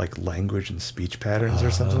their like language and speech patterns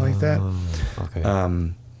or something like that. Okay.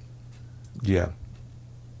 Yeah.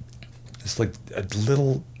 It's like a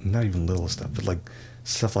little, not even little stuff, but like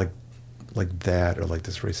stuff like that, or like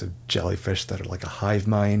this race of jellyfish that are like a hive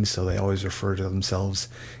mind, so they always refer to themselves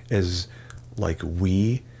as like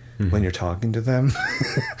we when you're talking to them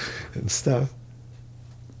and stuff.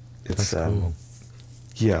 It's That's cool.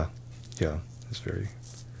 Yeah. It's very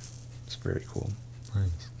cool.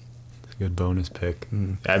 Nice. It's a good bonus pick.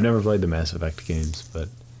 I've never played the Mass Effect games, but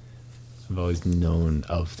I've always known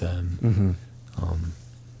of them.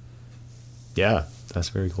 Yeah, that's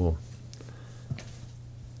very cool.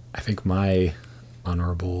 I think my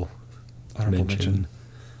honorable mention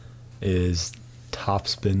is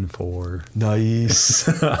Topspin 4. Nice.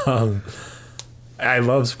 I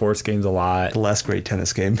love sports games a lot. The last great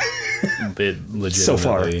tennis game. It legitimately, so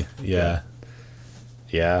far. Yeah.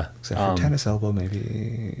 Except for Tennis Elbow,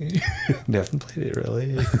 maybe. Haven't played it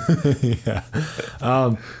really. Yeah.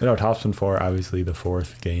 Topspin 4, obviously the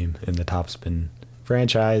fourth game in the Topspin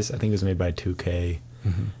franchise. I think it was made by 2K.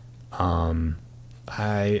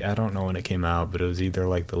 I don't know when it came out, but it was either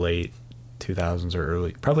like the late 2000s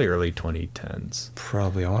or probably early 2010s.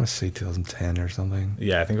 Probably, I want to say 2010 or something.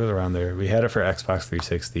 Yeah, I think it was around there. We had it for Xbox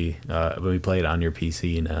 360, but we play it on your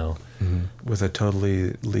PC now. With a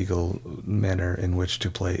totally legal manner in which to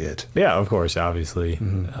play it. Yeah, of course, obviously.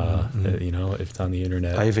 You know, if it's on the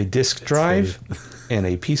internet. I have a disk drive and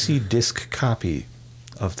a PC disk copy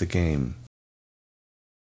of the game.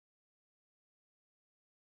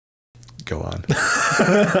 Go on.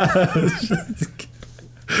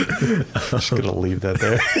 Just gonna leave that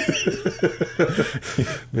there.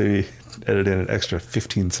 Maybe edit in an extra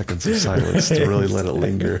 15 seconds of silence to really let it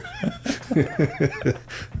linger.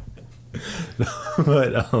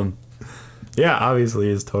 But yeah, obviously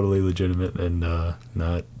it's totally legitimate and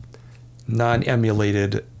not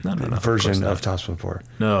Non-emulated No, version of Topspin 4.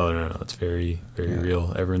 No, it's very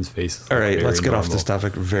real. Everyone's face. All right, very let's get off normal. this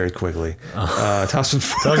topic very quickly. Topspin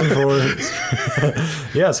 4.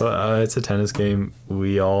 Topspin 4. Yeah, so it's a tennis game.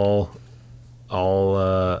 We all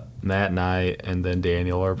Matt and I, and then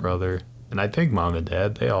Daniel, our brother, and I think mom and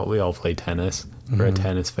dad. We all play tennis. We're a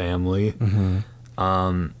tennis family.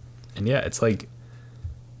 And yeah, it's like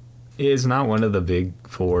it's not one of the big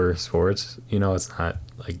four sports. You know, it's not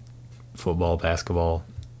like football, basketball,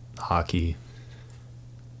 hockey,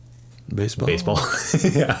 Baseball.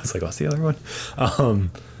 Yeah, I was like, what's the other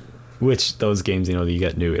one? Which those games, you know, you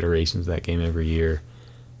get new iterations of that game every year.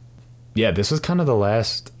 Yeah, this was kind of the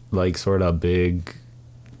last like sort of big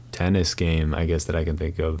tennis game, I guess, that I can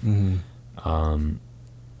think of. And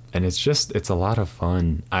it's a lot of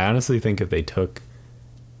fun. I honestly think if they took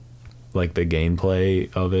like the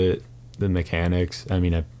gameplay of it, the mechanics, I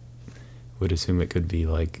mean, I would assume it could be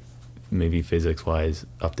like maybe physics wise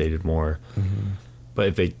updated more. But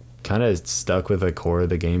if they kind of stuck with the core of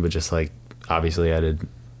the game, but just like obviously added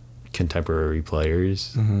contemporary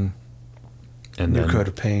players and New then coat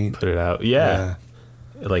of paint. put it out, yeah,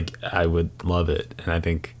 like I would love it, and I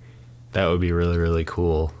think that would be really, really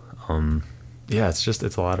cool. Yeah, it's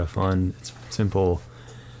a lot of fun. It's simple.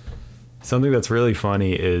 Something that's really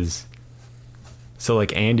funny is, so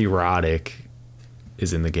like Andy Roddick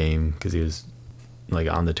is in the game because he was like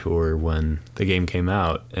on the tour when the game came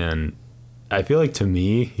out, and I feel like to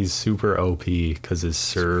me he's super OP because his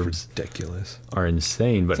serves Ridiculous. are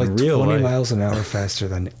insane. But It's like in real 20 life, miles an hour faster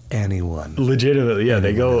than anyone. legitimately, yeah,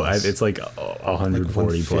 they go. Anyone else. It's like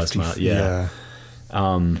 140 plus 150, miles. Yeah.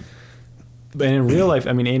 But in real life,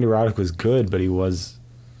 I mean, Andy Roddick was good, but he was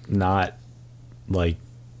not like,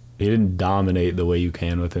 he didn't dominate the way you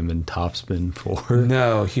can with him in Topspin 4.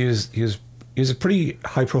 No, he was a pretty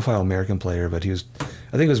high profile American player, but I think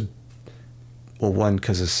it was, well, one,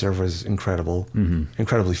 because his serve was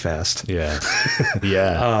incredibly fast. Yeah.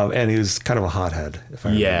 Yeah. And he was kind of a hothead, if I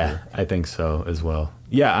remember. I think so as well.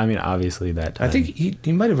 Yeah, I mean, obviously that time. I think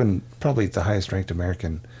he might have been probably the highest ranked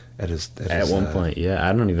American at one point, yeah.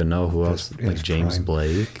 I don't even know who else, in like his James prime.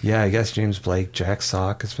 Blake. Yeah, I guess James Blake. Jack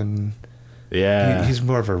Sock has been... Yeah. He's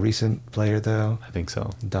more of a recent player, though. I think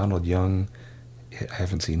so. Donald Young, I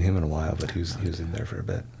haven't seen him in a while, but he was in there for a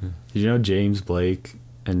bit. Did you know James Blake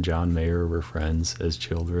and John Mayer were friends as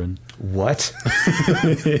children? What?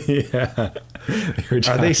 Yeah.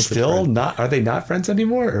 Are they still not? Are they not friends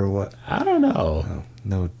anymore, or what? I don't know. Oh,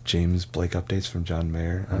 no James Blake updates from John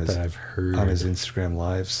Mayer Not that I've heard. on his Instagram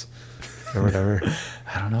lives or whatever.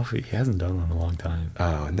 I don't know if he hasn't done one in a long time.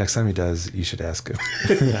 Oh, next time he does, you should ask him.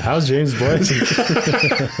 How's James Blake?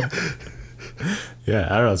 Yeah,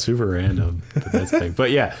 I don't know. It's super random. But that's like,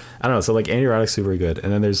 but yeah, I don't know. So like Andy Roddick's super good,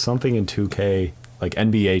 and then there's something in 2K, like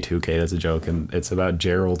NBA 2K. That's a joke, and it's about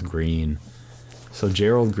Gerald Green. So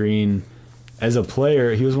Gerald Green, as a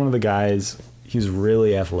player, he was one of the guys. He was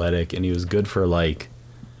really athletic, and he was good for like,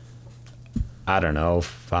 I don't know,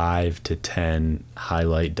 5 to 10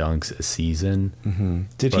 highlight dunks a season.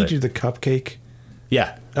 Did he But- do the cupcake?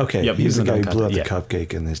 Yeah. Okay, Yep, he's the in guy who dunk blew up contest. the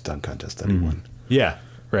cupcake in this dunk contest that he won. Yeah.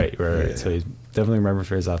 Right. Yeah. So he's definitely remembered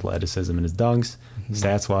for his athleticism and his dunks.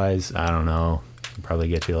 Stats wise, I don't know. He'd probably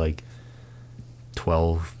get you like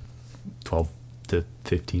 12 to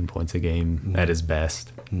 15 points a game at his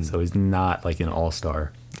best. So he's not like an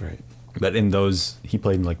all-star. Right. But in those, he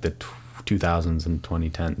played in like the 2000s and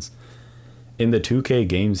 2010s. In the 2K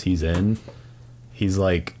games he's in, he's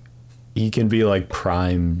like, he can be like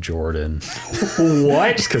prime Jordan.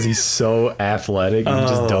 What? Just because he's so athletic, he can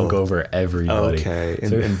just dunk over everybody. Okay,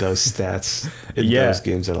 So- and those stats in Yeah. those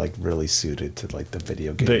games are like really suited to like the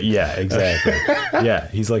video game. Yeah, exactly. Yeah,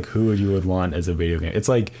 he's like who you would want as a video game. It's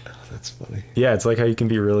like, That's funny. yeah, it's like how you can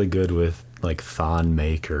be really good with like Thon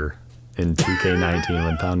Maker in 2K19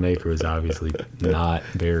 when Thon Maker was obviously not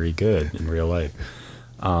very good in real life.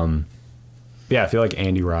 Yeah, I feel like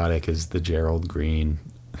Andy Roddick is the Gerald Green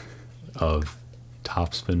of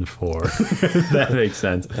Topspin 4. If that makes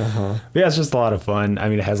sense. But yeah, it's just a lot of fun. I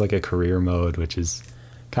mean, it has like a career mode, which is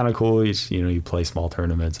kind of cool. You play small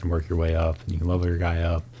tournaments and work your way up, and you can level your guy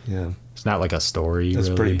up. Yeah, It's not like a story. that's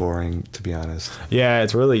really. pretty boring to be honest. Yeah,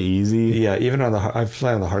 it's really easy. Yeah, even on I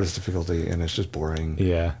play on the hardest difficulty, and it's just boring.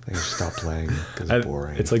 Yeah. I just stop playing because it's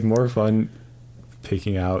boring. It's like more fun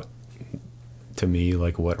picking out to me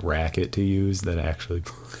like what racket to use than actually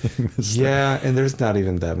playing this. Yeah, and there's not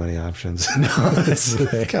even that many options. No, it's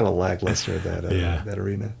kind of lackluster that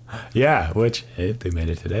arena. Yeah, which if they made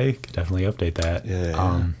it today, could definitely update that.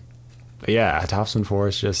 Yeah. But yeah, Topspin 4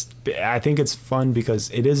 is just, I think it's fun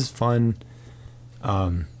because it is fun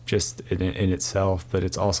just in itself, but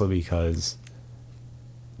it's also because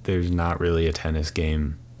there's not really a tennis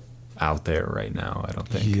game out there right now, I don't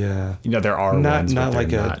think. Yeah. You know, there are ones, not but like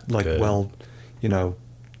they're a not like good. well, you know,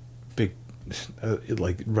 big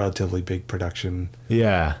like relatively big production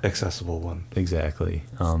Yeah, accessible one. exactly.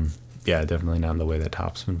 Yeah, definitely not in the way that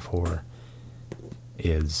Topspin 4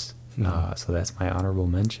 is. So that's my honorable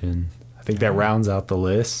mention. I think that rounds out the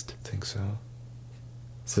list. I think so.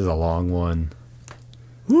 This is a long one.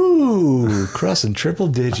 Woo! Crossing triple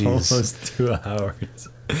digits. Almost 2 hours. So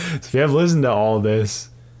if you have listened to all this,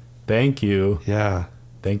 thank you. Yeah.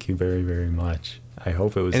 Thank you very, very much. I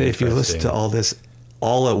hope it was And if you listen to all this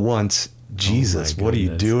all at once, Jesus, my what are you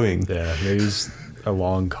goodness. doing? Yeah, maybe it's a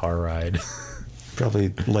long car ride.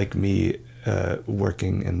 Probably like me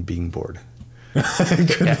working and being bored.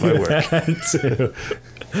 Could At my work. too.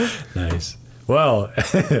 Nice. Well,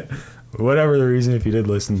 whatever the reason, if you did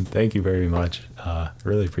listen, thank you very much.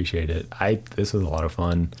 Really appreciate it. This was a lot of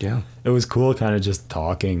fun. Yeah. It was cool kind of just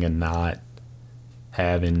talking and not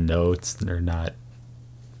having notes or not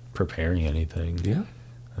preparing anything. Yeah.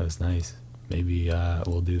 That was nice. Maybe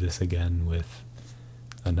we'll do this again with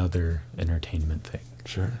another entertainment thing.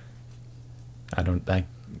 Sure. I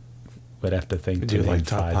would have to think Do to like name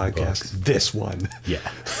top 5 podcast. books. This one. Yeah.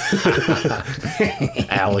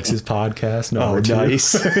 Alex's podcast. Oh, Number 2.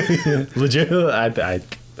 nice. Legit.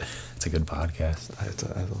 It's a good podcast. I have to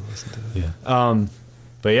listen to it. Yeah.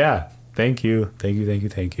 But yeah, thank you.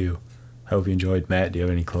 Thank you. I hope you enjoyed. Matt, do you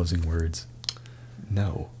have any closing words?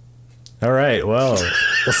 No. All right. Well,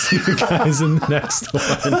 we'll see you guys in the next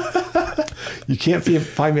one. You can't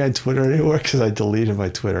find me on Twitter anymore because I deleted my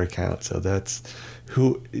Twitter account. So that's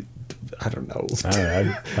who. I don't know. I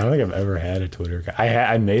don't think I've ever had a Twitter account.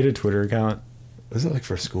 I made a Twitter account. Was it like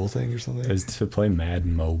for a school thing or something? It was to play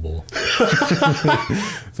Madden Mobile.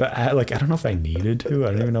 But I don't know if I needed to.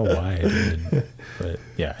 I don't even know why I did. But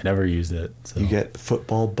yeah, I never used it. So You get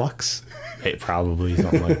football bucks. probably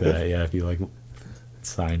something like that. Yeah, if you like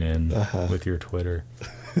sign in Uh-huh. with your Twitter.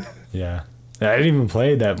 Yeah. I didn't even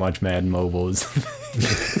play that much Madden Mobile.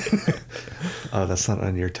 Oh, that's not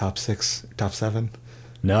on your top 7?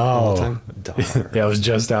 No. All time? Darn. Yeah, I was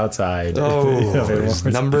just outside. Oh, It it's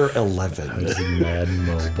was- number I 11. was in Madden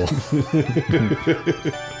Mobile.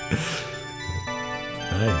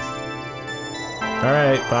 Nice. All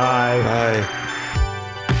right. Bye. Bye.